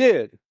the way He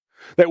did.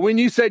 That when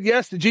you said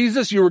yes to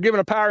Jesus, you were given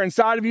a power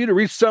inside of you to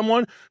reach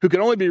someone who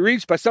can only be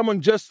reached by someone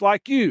just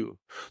like you.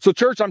 So,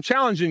 church, I'm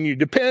challenging you.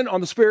 Depend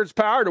on the Spirit's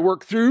power to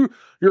work through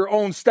your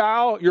own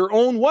style, your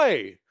own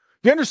way.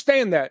 Do you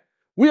understand that?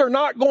 We are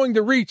not going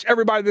to reach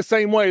everybody the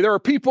same way. There are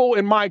people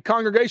in my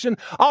congregation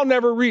I'll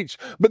never reach,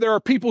 but there are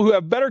people who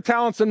have better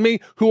talents than me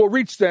who will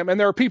reach them, and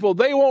there are people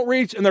they won't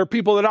reach, and there are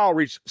people that I'll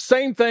reach.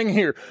 Same thing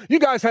here. You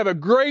guys have a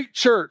great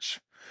church.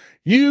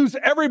 Use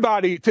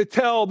everybody to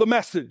tell the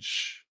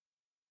message.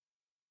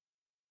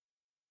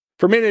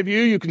 For many of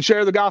you, you can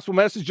share the gospel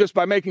message just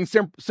by making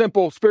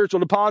simple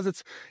spiritual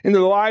deposits into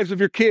the lives of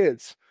your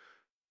kids.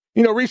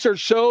 You know, research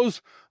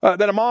shows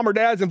that a mom or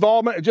dad's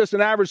involvement at just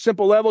an average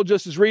simple level,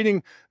 just as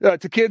reading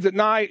to kids at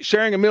night,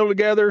 sharing a meal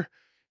together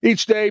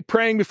each day,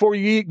 praying before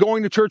you eat,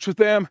 going to church with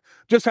them,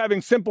 just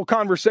having simple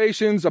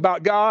conversations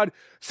about God,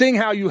 seeing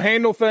how you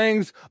handle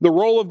things, the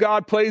role of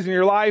God plays in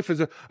your life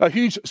is a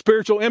huge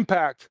spiritual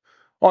impact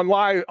on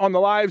the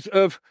lives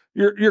of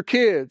your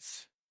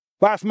kids.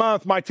 Last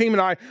month, my team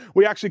and I,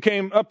 we actually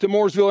came up to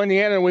Mooresville,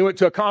 Indiana, and we went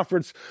to a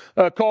conference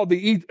called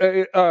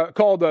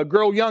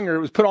Grow Younger. It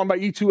was put on by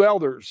E2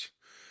 elders.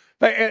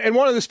 And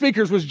one of the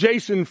speakers was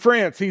Jason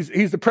Frantz.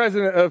 He's the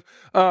president of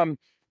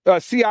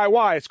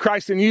CIY. It's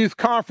Christ in Youth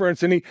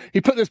Conference. And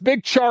he put this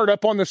big chart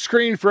up on the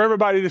screen for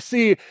everybody to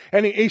see.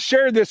 And he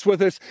shared this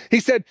with us. He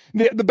said,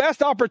 the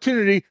best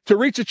opportunity to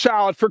reach a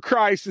child for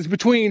Christ is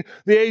between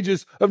the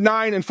ages of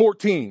 9 and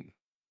 14.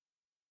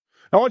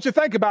 I want you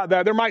to think about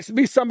that. There might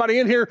be somebody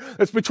in here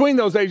that's between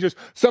those ages.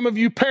 Some of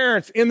you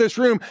parents in this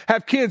room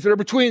have kids that are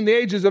between the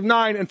ages of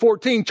 9 and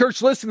 14.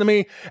 Church, listen to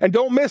me and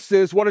don't miss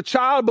this. What a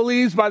child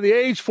believes by the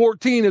age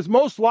 14 is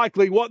most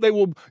likely what they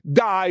will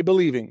die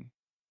believing.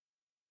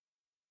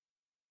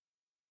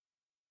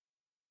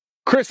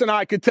 Chris and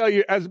I could tell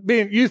you, as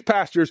being youth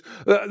pastors,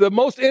 the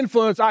most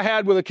influence I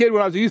had with a kid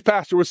when I was a youth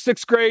pastor was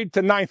 6th grade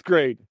to 9th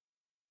grade.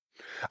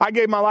 I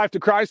gave my life to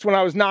Christ when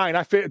I was 9.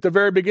 I fit at the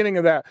very beginning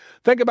of that.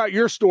 Think about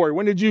your story.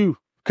 When did you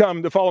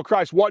come to follow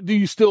Christ? What do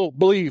you still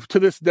believe to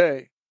this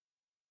day?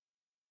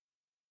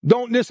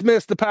 Don't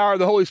dismiss the power of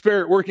the Holy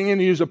Spirit working in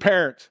you as a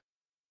parent.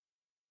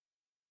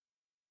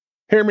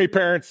 Hear me,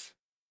 parents.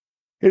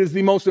 It is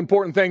the most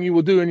important thing you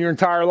will do in your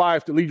entire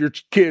life to lead your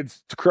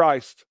kids to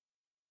Christ.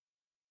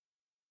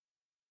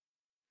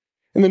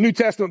 In the New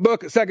Testament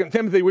book at 2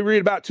 Timothy, we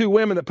read about 2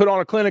 women that put on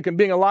a clinic and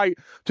being a light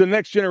to the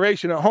next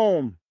generation at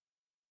home.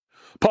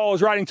 Paul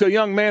is writing to a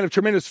young man of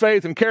tremendous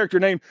faith and character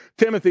named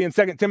Timothy in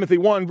 2 Timothy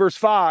 1, verse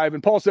 5.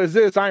 And Paul says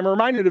this, I am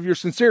reminded of your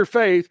sincere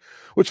faith,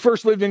 which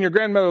first lived in your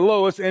grandmother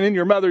Lois and in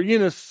your mother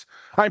Eunice.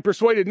 I am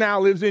persuaded now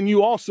lives in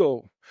you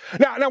also.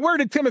 Now, where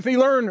did Timothy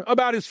learn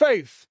about his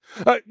faith?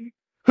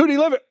 Who did he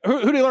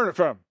learn it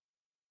from?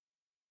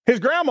 His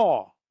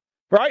grandma,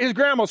 right? His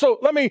grandma. So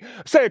let me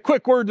say a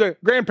quick word to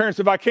grandparents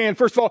if I can.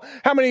 First of all,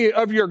 how many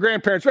of you are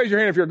grandparents? Raise your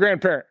hand if you're a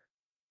grandparent.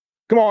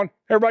 Come on,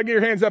 everybody get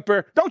your hands up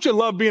there. Don't you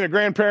love being a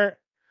grandparent?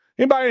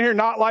 Anybody in here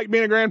not like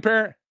being a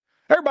grandparent?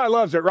 Everybody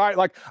loves it, right?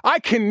 Like, I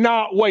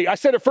cannot wait. I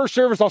said at first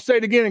service, I'll say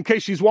it again in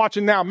case she's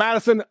watching now.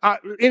 Madison,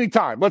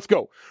 anytime, let's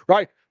go,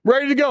 right?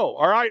 Ready to go,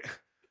 all right?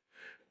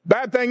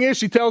 Bad thing is,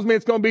 she tells me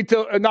it's going to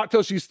be not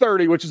till she's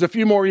 30, which is a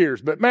few more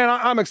years. But man,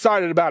 I'm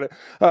excited about it.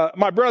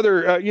 My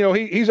brother,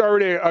 he's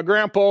already a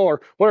grandpa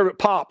or whatever,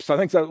 Pops. I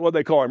think that's what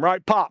they call him,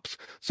 right? Pops.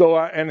 So,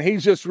 and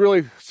he's just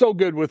really so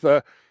good with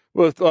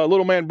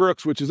little man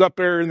Brooks, which is up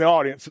there in the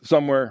audience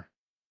somewhere.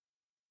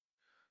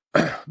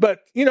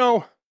 But,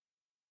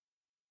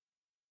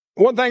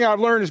 one thing I've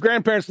learned is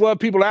grandparents love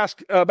people to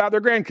ask about their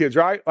grandkids,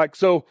 right? Like,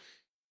 so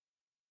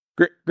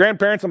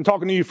grandparents, I'm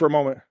talking to you for a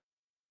moment.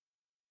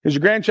 Is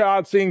your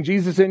grandchild seeing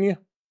Jesus in you?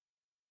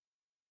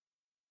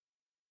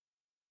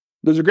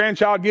 Does your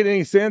grandchild get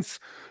any sense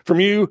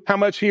from you how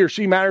much he or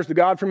she matters to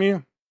God from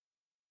you?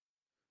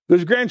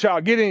 Does your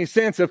grandchild get any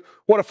sense of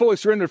what a fully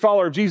surrendered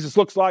follower of Jesus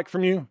looks like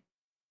from you?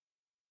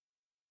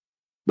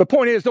 The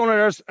point is, don't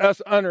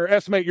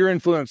underestimate your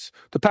influence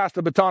to pass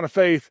the baton of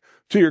faith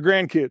to your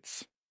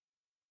grandkids.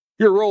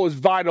 Your role is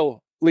vitally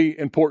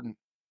important.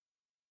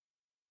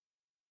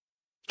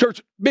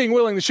 Church, being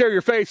willing to share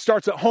your faith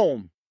starts at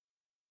home.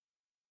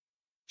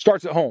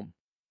 Starts at home.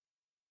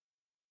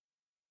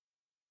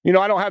 I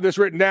don't have this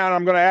written down.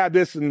 I'm going to add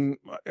this, and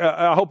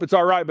I hope it's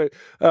all right. But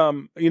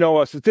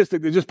a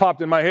statistic that just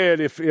popped in my head: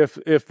 if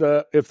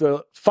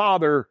the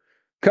father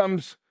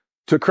comes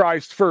to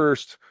Christ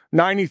first,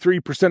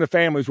 93% of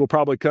families will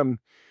probably come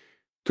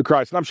to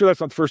Christ. And I'm sure that's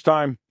not the first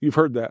time you've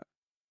heard that.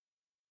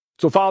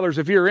 So, fathers,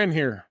 if you're in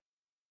here,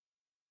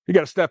 you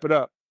got to step it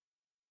up.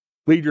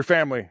 Lead your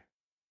family.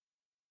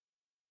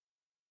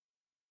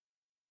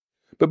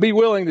 But be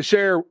willing to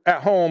share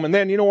at home. And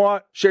then, you know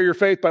what? Share your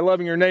faith by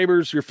loving your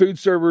neighbors, your food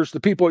servers, the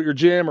people at your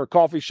gym or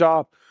coffee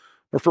shop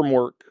or from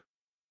work.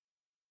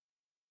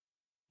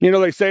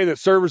 They say that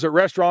servers at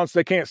restaurants,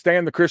 they can't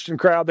stand the Christian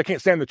crowd. They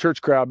can't stand the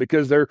church crowd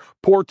because they're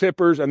poor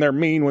tippers and they're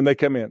mean when they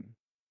come in.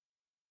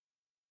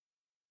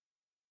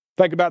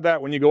 Think about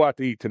that when you go out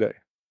to eat today.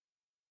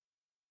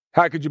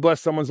 How could you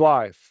bless someone's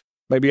life?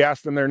 Maybe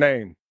ask them their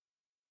name.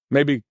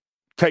 Maybe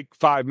take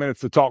 5 minutes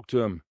to talk to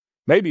them.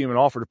 Maybe even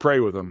offer to pray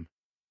with them.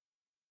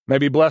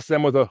 Maybe bless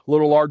them with a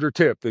little larger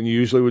tip than you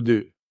usually would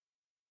do.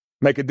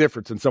 Make a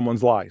difference in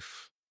someone's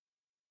life.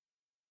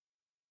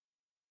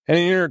 And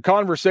in your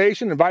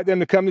conversation, invite them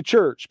to come to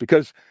church,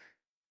 because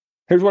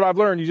here's what I've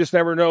learned. You just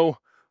never know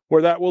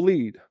where that will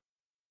lead.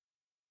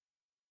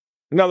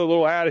 Another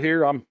little ad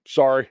here. I'm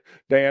sorry,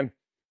 Dan,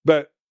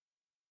 but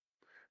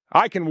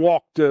I can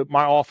walk to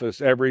my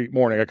office every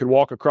morning. I could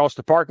walk across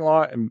the parking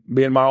lot and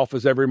be in my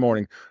office every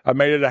morning. I've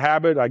made it a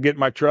habit. I get in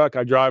my truck.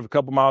 I drive a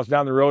couple miles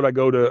down the road. I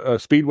go to a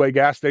Speedway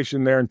gas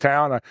station there in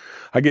town.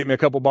 I get me a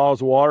couple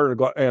bottles of water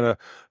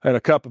and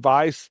a cup of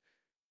ice.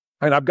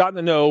 And I've gotten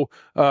to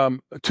know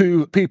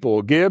two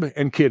people, Gib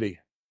and Kitty.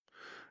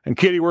 And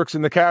Kitty works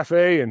in the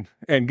cafe,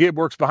 and Gib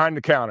works behind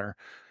the counter.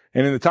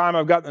 And in the time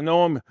I've gotten to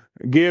know him,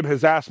 Gib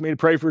has asked me to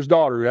pray for his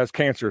daughter who has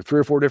cancer 3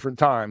 or 4 different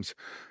times.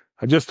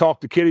 I just talked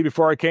to Kitty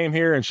before I came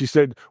here, and she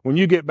said, when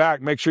you get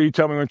back, make sure you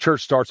tell me when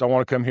church starts. I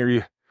want to come hear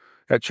you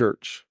at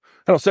church.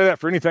 I don't say that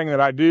for anything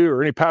that I do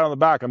or any pat on the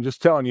back. I'm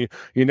just telling you,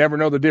 you never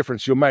know the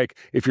difference you'll make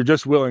if you're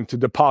just willing to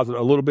deposit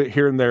a little bit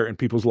here and there in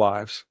people's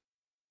lives.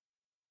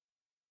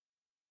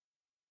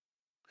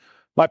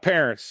 My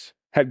parents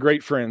had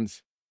great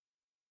friends.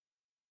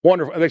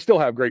 Wonderful. They still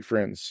have great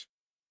friends.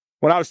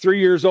 When I was 3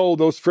 years old,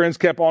 those friends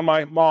kept on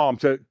my mom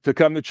to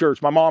come to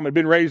church. My mom had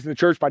been raised in the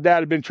church. My dad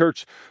had been in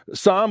church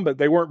some, but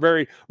they weren't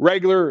very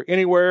regular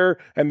anywhere.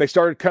 And they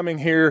started coming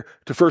here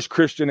to First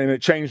Christian, and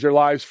it changed their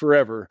lives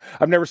forever.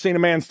 I've never seen a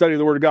man study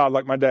the Word of God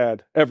like my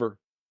dad, ever.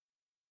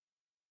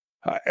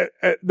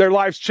 Their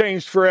lives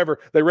changed forever.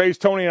 They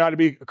raised Tony and I to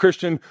be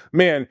Christian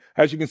men.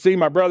 As you can see,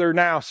 my brother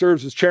now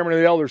serves as chairman of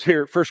the elders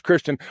here at First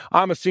Christian.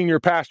 I'm a senior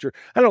pastor.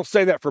 I don't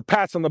say that for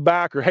pats on the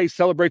back or, hey,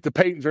 celebrate the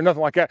Paytons or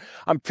nothing like that.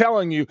 I'm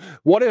telling you,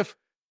 what if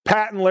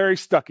Pat and Larry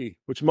Stuckey,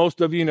 which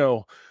most of you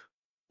know,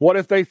 what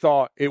if they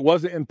thought it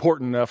wasn't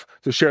important enough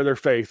to share their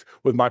faith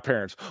with my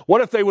parents?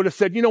 What if they would have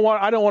said, you know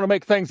what, I don't want to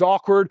make things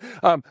awkward.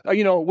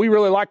 We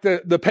really like the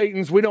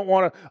Paytons. We don't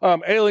want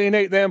to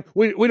alienate them.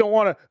 We don't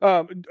want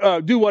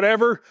to do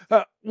whatever.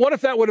 what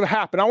if that would have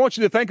happened? I want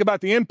you to think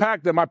about the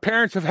impact that my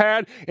parents have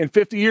had in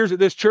 50 years at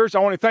this church. I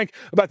want to think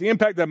about the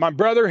impact that my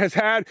brother has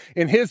had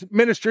in his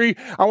ministry.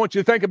 I want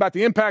you to think about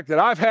the impact that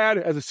I've had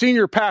as a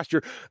senior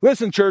pastor.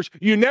 Listen, church,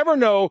 you never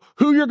know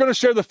who you're going to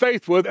share the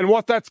faith with and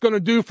what that's going to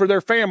do for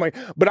their family.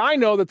 But I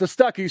know that the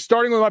Stuckies,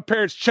 starting with my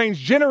parents,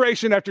 changed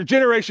generation after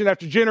generation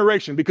after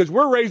generation because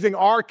we're raising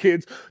our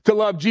kids to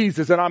love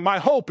Jesus. And my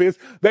hope is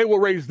they will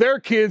raise their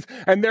kids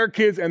and their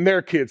kids and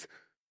their kids.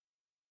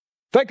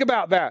 Think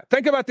about that.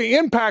 Think about the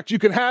impact you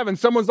can have in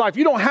someone's life.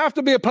 You don't have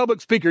to be a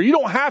public speaker. You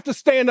don't have to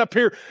stand up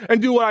here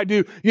and do what I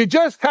do. You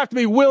just have to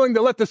be willing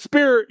to let the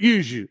Spirit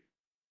use you.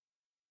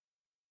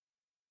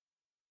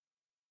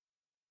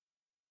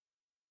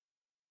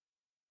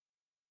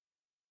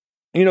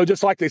 You know,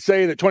 just like they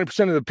say that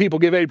 20% of the people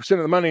give 80% of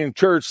the money in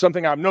church,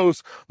 something I've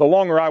noticed the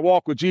longer I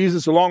walk with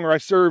Jesus, the longer I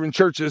serve in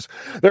churches,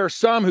 there are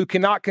some who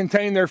cannot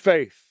contain their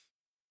faith.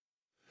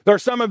 There are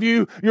some of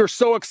you, you're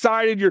so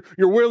excited,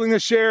 you're willing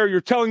to share,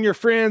 you're telling your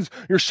friends,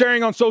 you're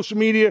sharing on social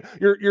media,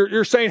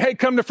 you're saying, hey,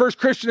 come to First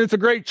Christian, it's a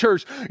great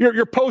church.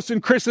 You're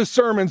posting Chris's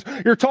sermons,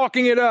 you're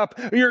talking it up,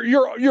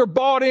 you're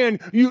bought in,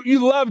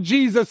 you love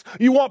Jesus,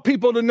 you want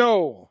people to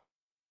know.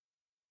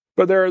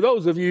 But there are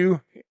those of you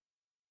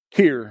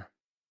here,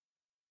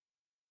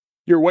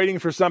 you're waiting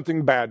for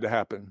something bad to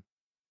happen.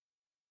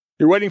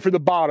 You're waiting for the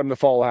bottom to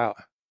fall out.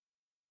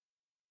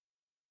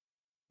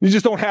 You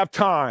just don't have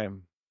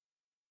time.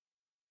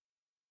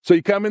 So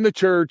you come in the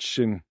church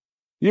and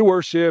you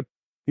worship,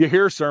 you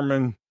hear a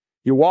sermon,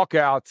 you walk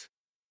out,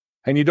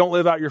 and you don't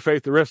live out your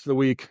faith the rest of the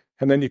week,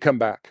 and then you come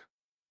back.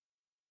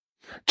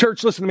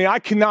 Church, listen to me. I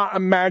cannot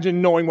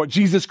imagine knowing what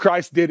Jesus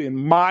Christ did in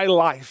my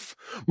life,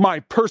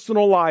 my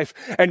personal life,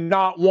 and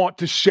not want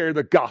to share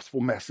the gospel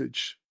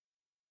message.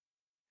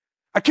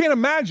 I can't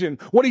imagine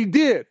what he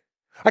did.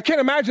 I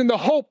can't imagine the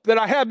hope that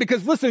I have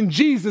because, listen,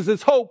 Jesus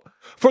is hope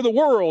for the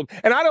world.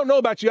 And I don't know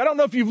about you. I don't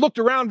know if you've looked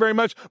around very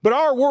much, but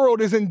our world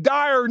is in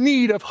dire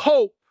need of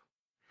hope.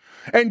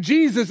 And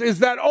Jesus is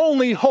that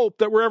only hope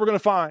that we're ever going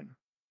to find.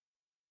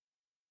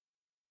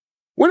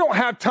 We don't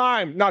have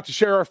time not to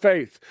share our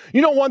faith.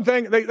 You know, one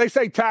thing, they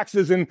say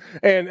taxes and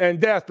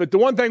death, but the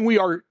one thing we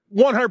are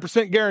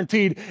 100%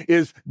 guaranteed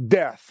is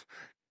death.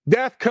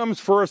 Death comes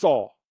for us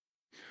all.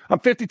 I'm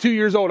 52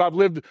 years old. I've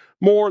lived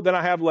more than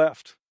I have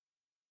left.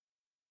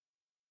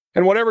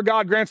 And whatever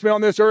God grants me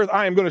on this earth,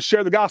 I am going to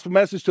share the gospel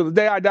message till the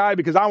day I die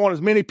because I want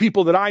as many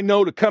people that I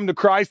know to come to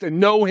Christ and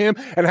know him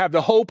and have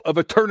the hope of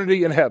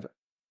eternity in heaven.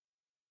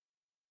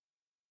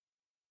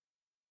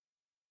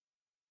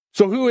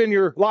 So who in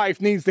your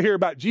life needs to hear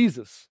about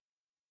Jesus?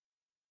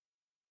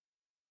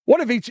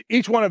 What if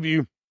each one of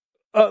you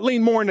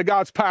lean more into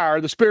God's power,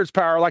 the Spirit's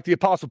power, like the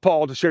Apostle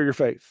Paul, to share your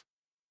faith?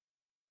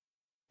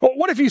 Well,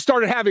 what if you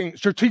started having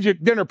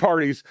strategic dinner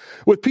parties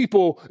with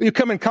people you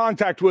come in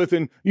contact with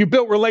and you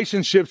built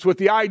relationships with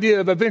the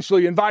idea of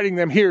eventually inviting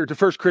them here to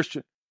First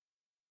Christian?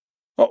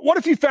 Well, what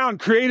if you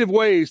found creative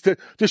ways to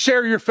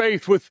share your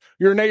faith with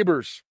your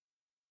neighbors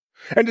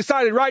and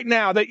decided right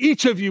now that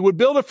each of you would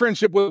build a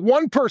friendship with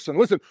one person,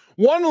 listen,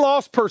 one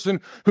lost person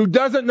who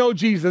doesn't know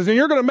Jesus, and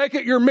you're going to make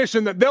it your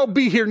mission that they'll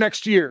be here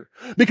next year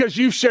because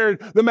you've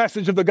shared the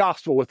message of the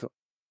gospel with them?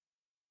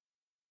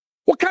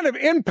 What kind of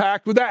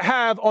impact would that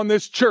have on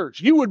this church?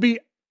 You would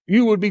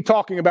be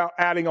talking about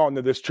adding on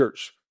to this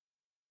church.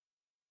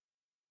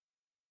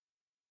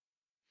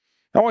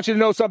 I want you to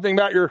know something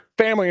about your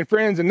family and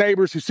friends and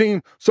neighbors who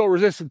seem so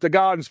resistant to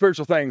God and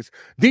spiritual things.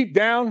 Deep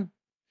down,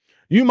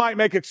 you might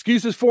make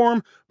excuses for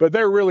them, but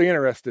they're really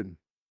interested.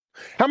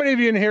 How many of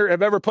you in here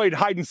have ever played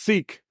hide and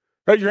seek?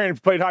 Raise your hand if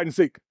you played hide and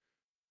seek.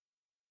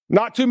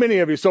 Not too many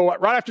of you. So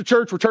right after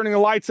church, we're turning the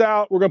lights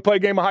out. We're going to play a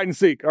game of hide and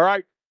seek. All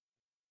right?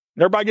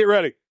 Everybody get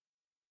ready.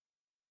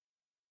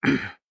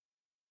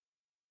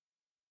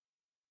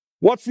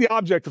 What's the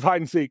object of hide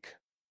and seek?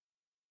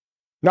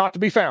 Not to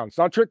be found. It's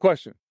not a trick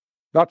question.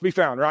 Not to be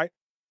found, right?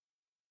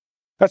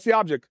 That's the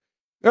object.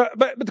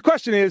 But the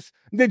question is,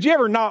 did you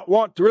ever not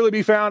want to really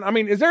be found? I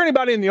mean, is there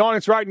anybody in the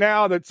audience right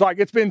now that's like,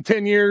 it's been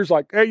 10 years,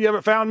 like, hey, you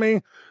haven't found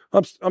me?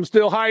 I'm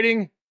still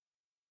hiding.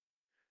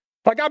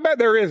 Like, I bet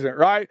there isn't,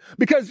 right?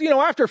 Because, you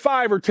know, after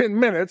 5 or 10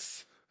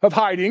 minutes of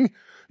hiding,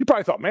 you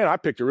probably thought, man, I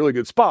picked a really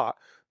good spot,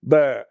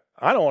 but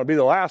I don't want to be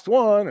the last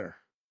one.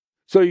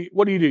 So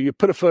what do? You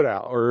put a foot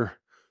out, or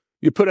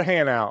you put a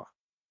hand out,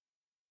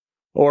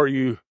 or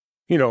you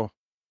know,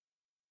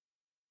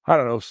 I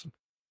don't know,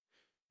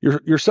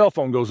 your cell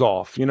phone goes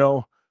off, you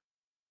know.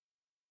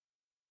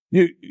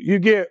 You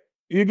get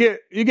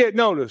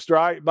noticed,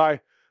 right,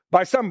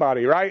 by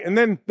somebody, right? And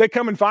then they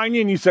come and find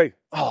you and you say,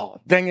 oh,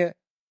 dang it,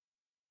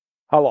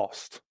 I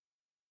lost.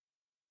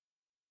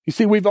 You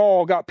see, we've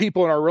all got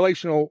people in our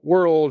relational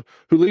world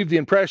who leave the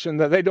impression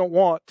that they don't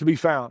want to be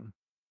found.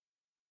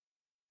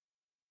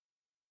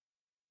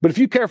 But if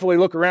you carefully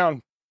look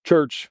around,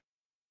 church,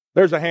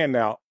 there's a hand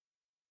out.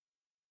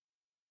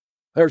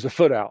 There's a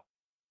foot out.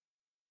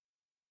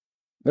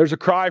 There's a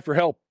cry for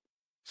help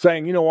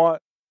saying, you know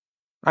what?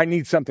 I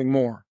need something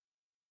more.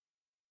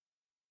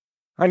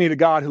 I need a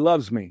God who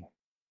loves me.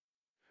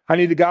 I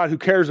need a God who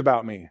cares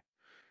about me.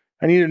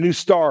 I need a new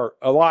start,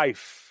 a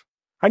life.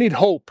 I need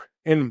hope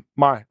in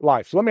my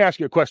life. So let me ask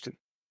you a question.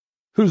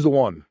 Who's the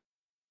one?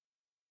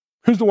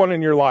 Who's the one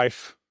in your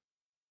life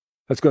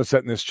that's going to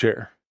sit in this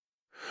chair?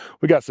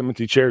 We got some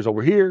empty chairs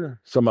over here,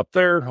 some up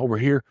there, over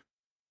here.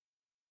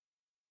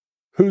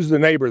 Who's the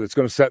neighbor that's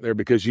going to sit there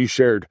because you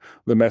shared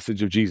the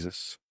message of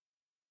Jesus?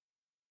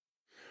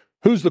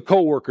 Who's the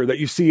coworker that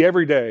you see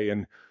every day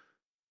and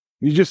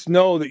you just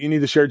know that you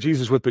need to share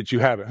Jesus with, but you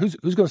haven't? Who's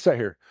going to sit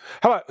here?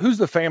 How about who's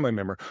the family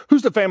member?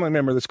 Who's the family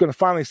member that's going to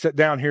finally sit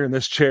down here in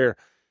this chair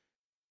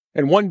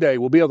and one day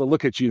we'll be able to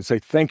look at you and say,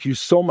 thank you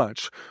so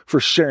much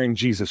for sharing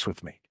Jesus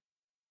with me.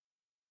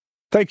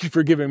 Thank you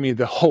for giving me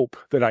the hope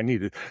that I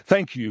needed.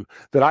 Thank you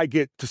that I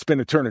get to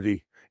spend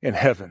eternity in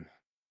heaven.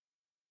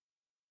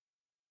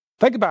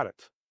 Think about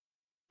it.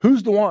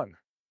 Who's the one?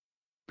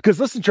 Because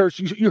listen, church,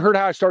 you heard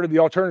how I started the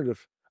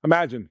alternative.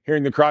 Imagine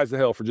hearing the cries of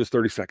hell for just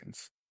 30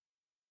 seconds.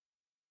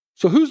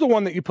 So who's the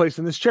one that you place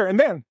in this chair? And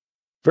then,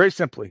 very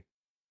simply,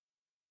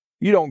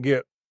 you don't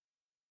get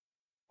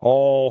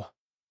all,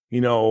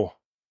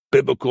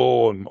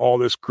 biblical and all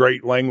this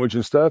great language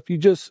and stuff. You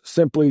just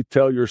simply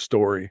tell your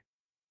story.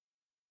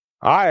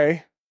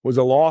 I was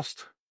a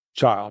lost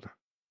child.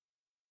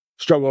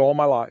 Struggled all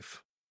my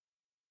life.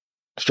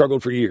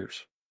 Struggled for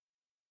years.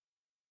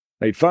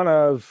 Made fun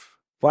of,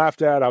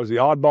 laughed at. I was the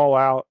oddball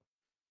out.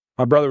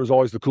 My brother was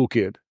always the cool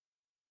kid.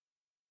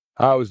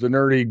 I was the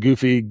nerdy,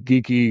 goofy,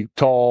 geeky,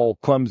 tall,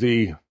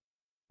 clumsy,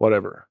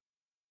 whatever.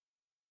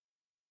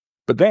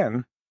 But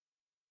then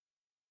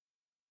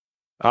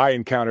I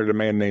encountered a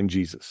man named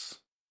Jesus.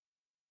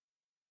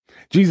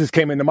 Jesus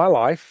came into my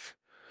life.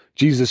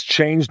 Jesus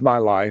changed my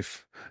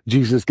life.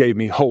 Jesus gave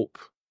me hope.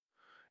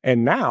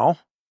 And now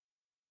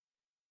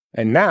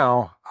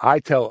I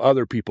tell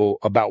other people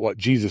about what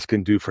Jesus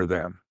can do for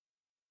them.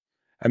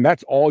 And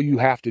that's all you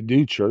have to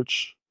do,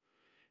 church.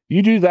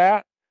 You do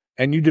that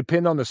and you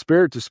depend on the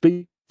Spirit to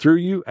speak through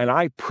you, and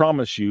I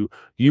promise you,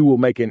 you will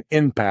make an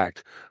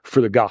impact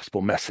for the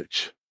gospel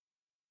message.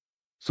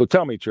 So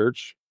tell me,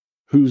 church,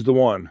 who's the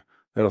one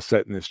that'll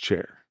sit in this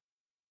chair?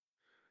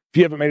 If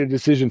you haven't made a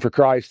decision for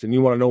Christ and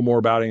you want to know more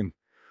about him,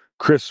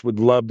 Chris would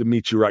love to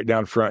meet you right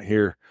down front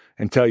here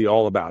and tell you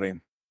all about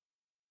him.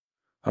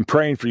 I'm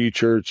praying for you,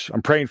 church.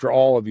 I'm praying for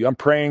all of you. I'm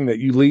praying that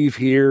you leave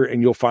here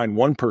and you'll find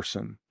one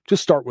person.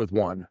 Just start with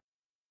one.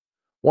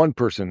 One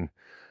person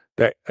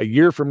that a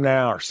year from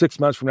now or 6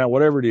 months from now,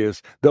 whatever it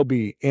is, they'll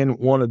be in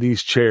one of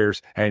these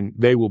chairs and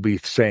they will be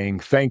saying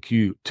thank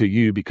you to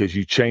you because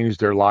you changed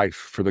their life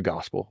for the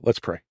gospel. Let's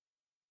pray.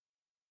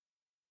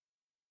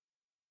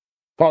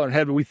 Father in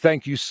heaven, we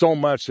thank you so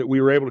much that we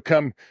were able to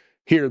come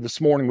here this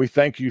morning. We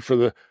thank you for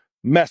the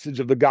message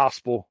of the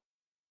gospel.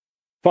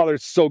 Father,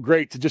 it's so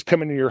great to just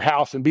come into your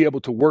house and be able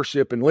to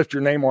worship and lift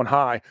your name on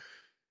high.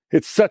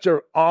 It's such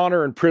an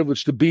honor and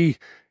privilege to be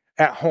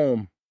at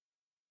home,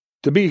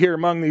 to be here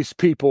among these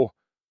people,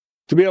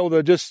 to be able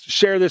to just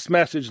share this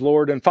message,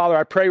 Lord. And Father,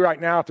 I pray right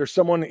now, if there's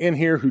someone in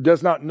here who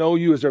does not know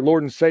you as their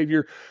Lord and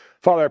Savior,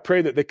 Father, I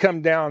pray that they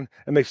come down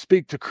and they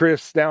speak to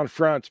Chris down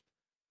front.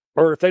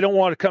 Or if they don't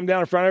want to come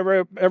down in front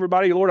of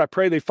everybody, Lord, I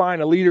pray they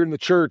find a leader in the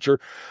church or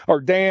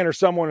Dan or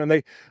someone and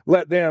they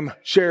let them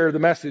share the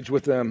message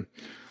with them.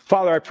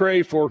 Father, I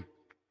pray for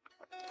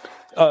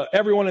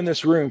everyone in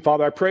this room.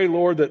 Father, I pray,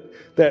 Lord,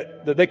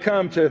 that they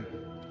come to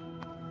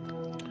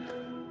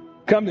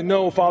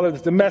know, Father,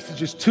 that the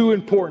message is too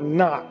important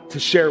not to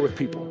share with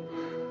people.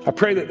 I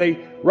pray that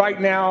they, right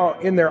now,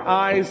 in their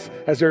eyes,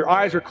 as their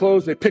eyes are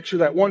closed, they picture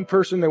that one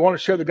person they want to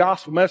share the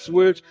gospel message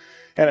with.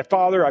 And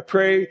Father, I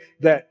pray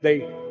that they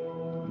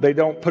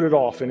don't put it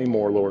off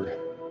anymore, Lord.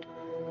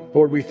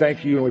 Lord, we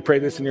thank you and we pray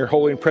this in your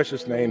holy and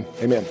precious name.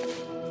 Amen.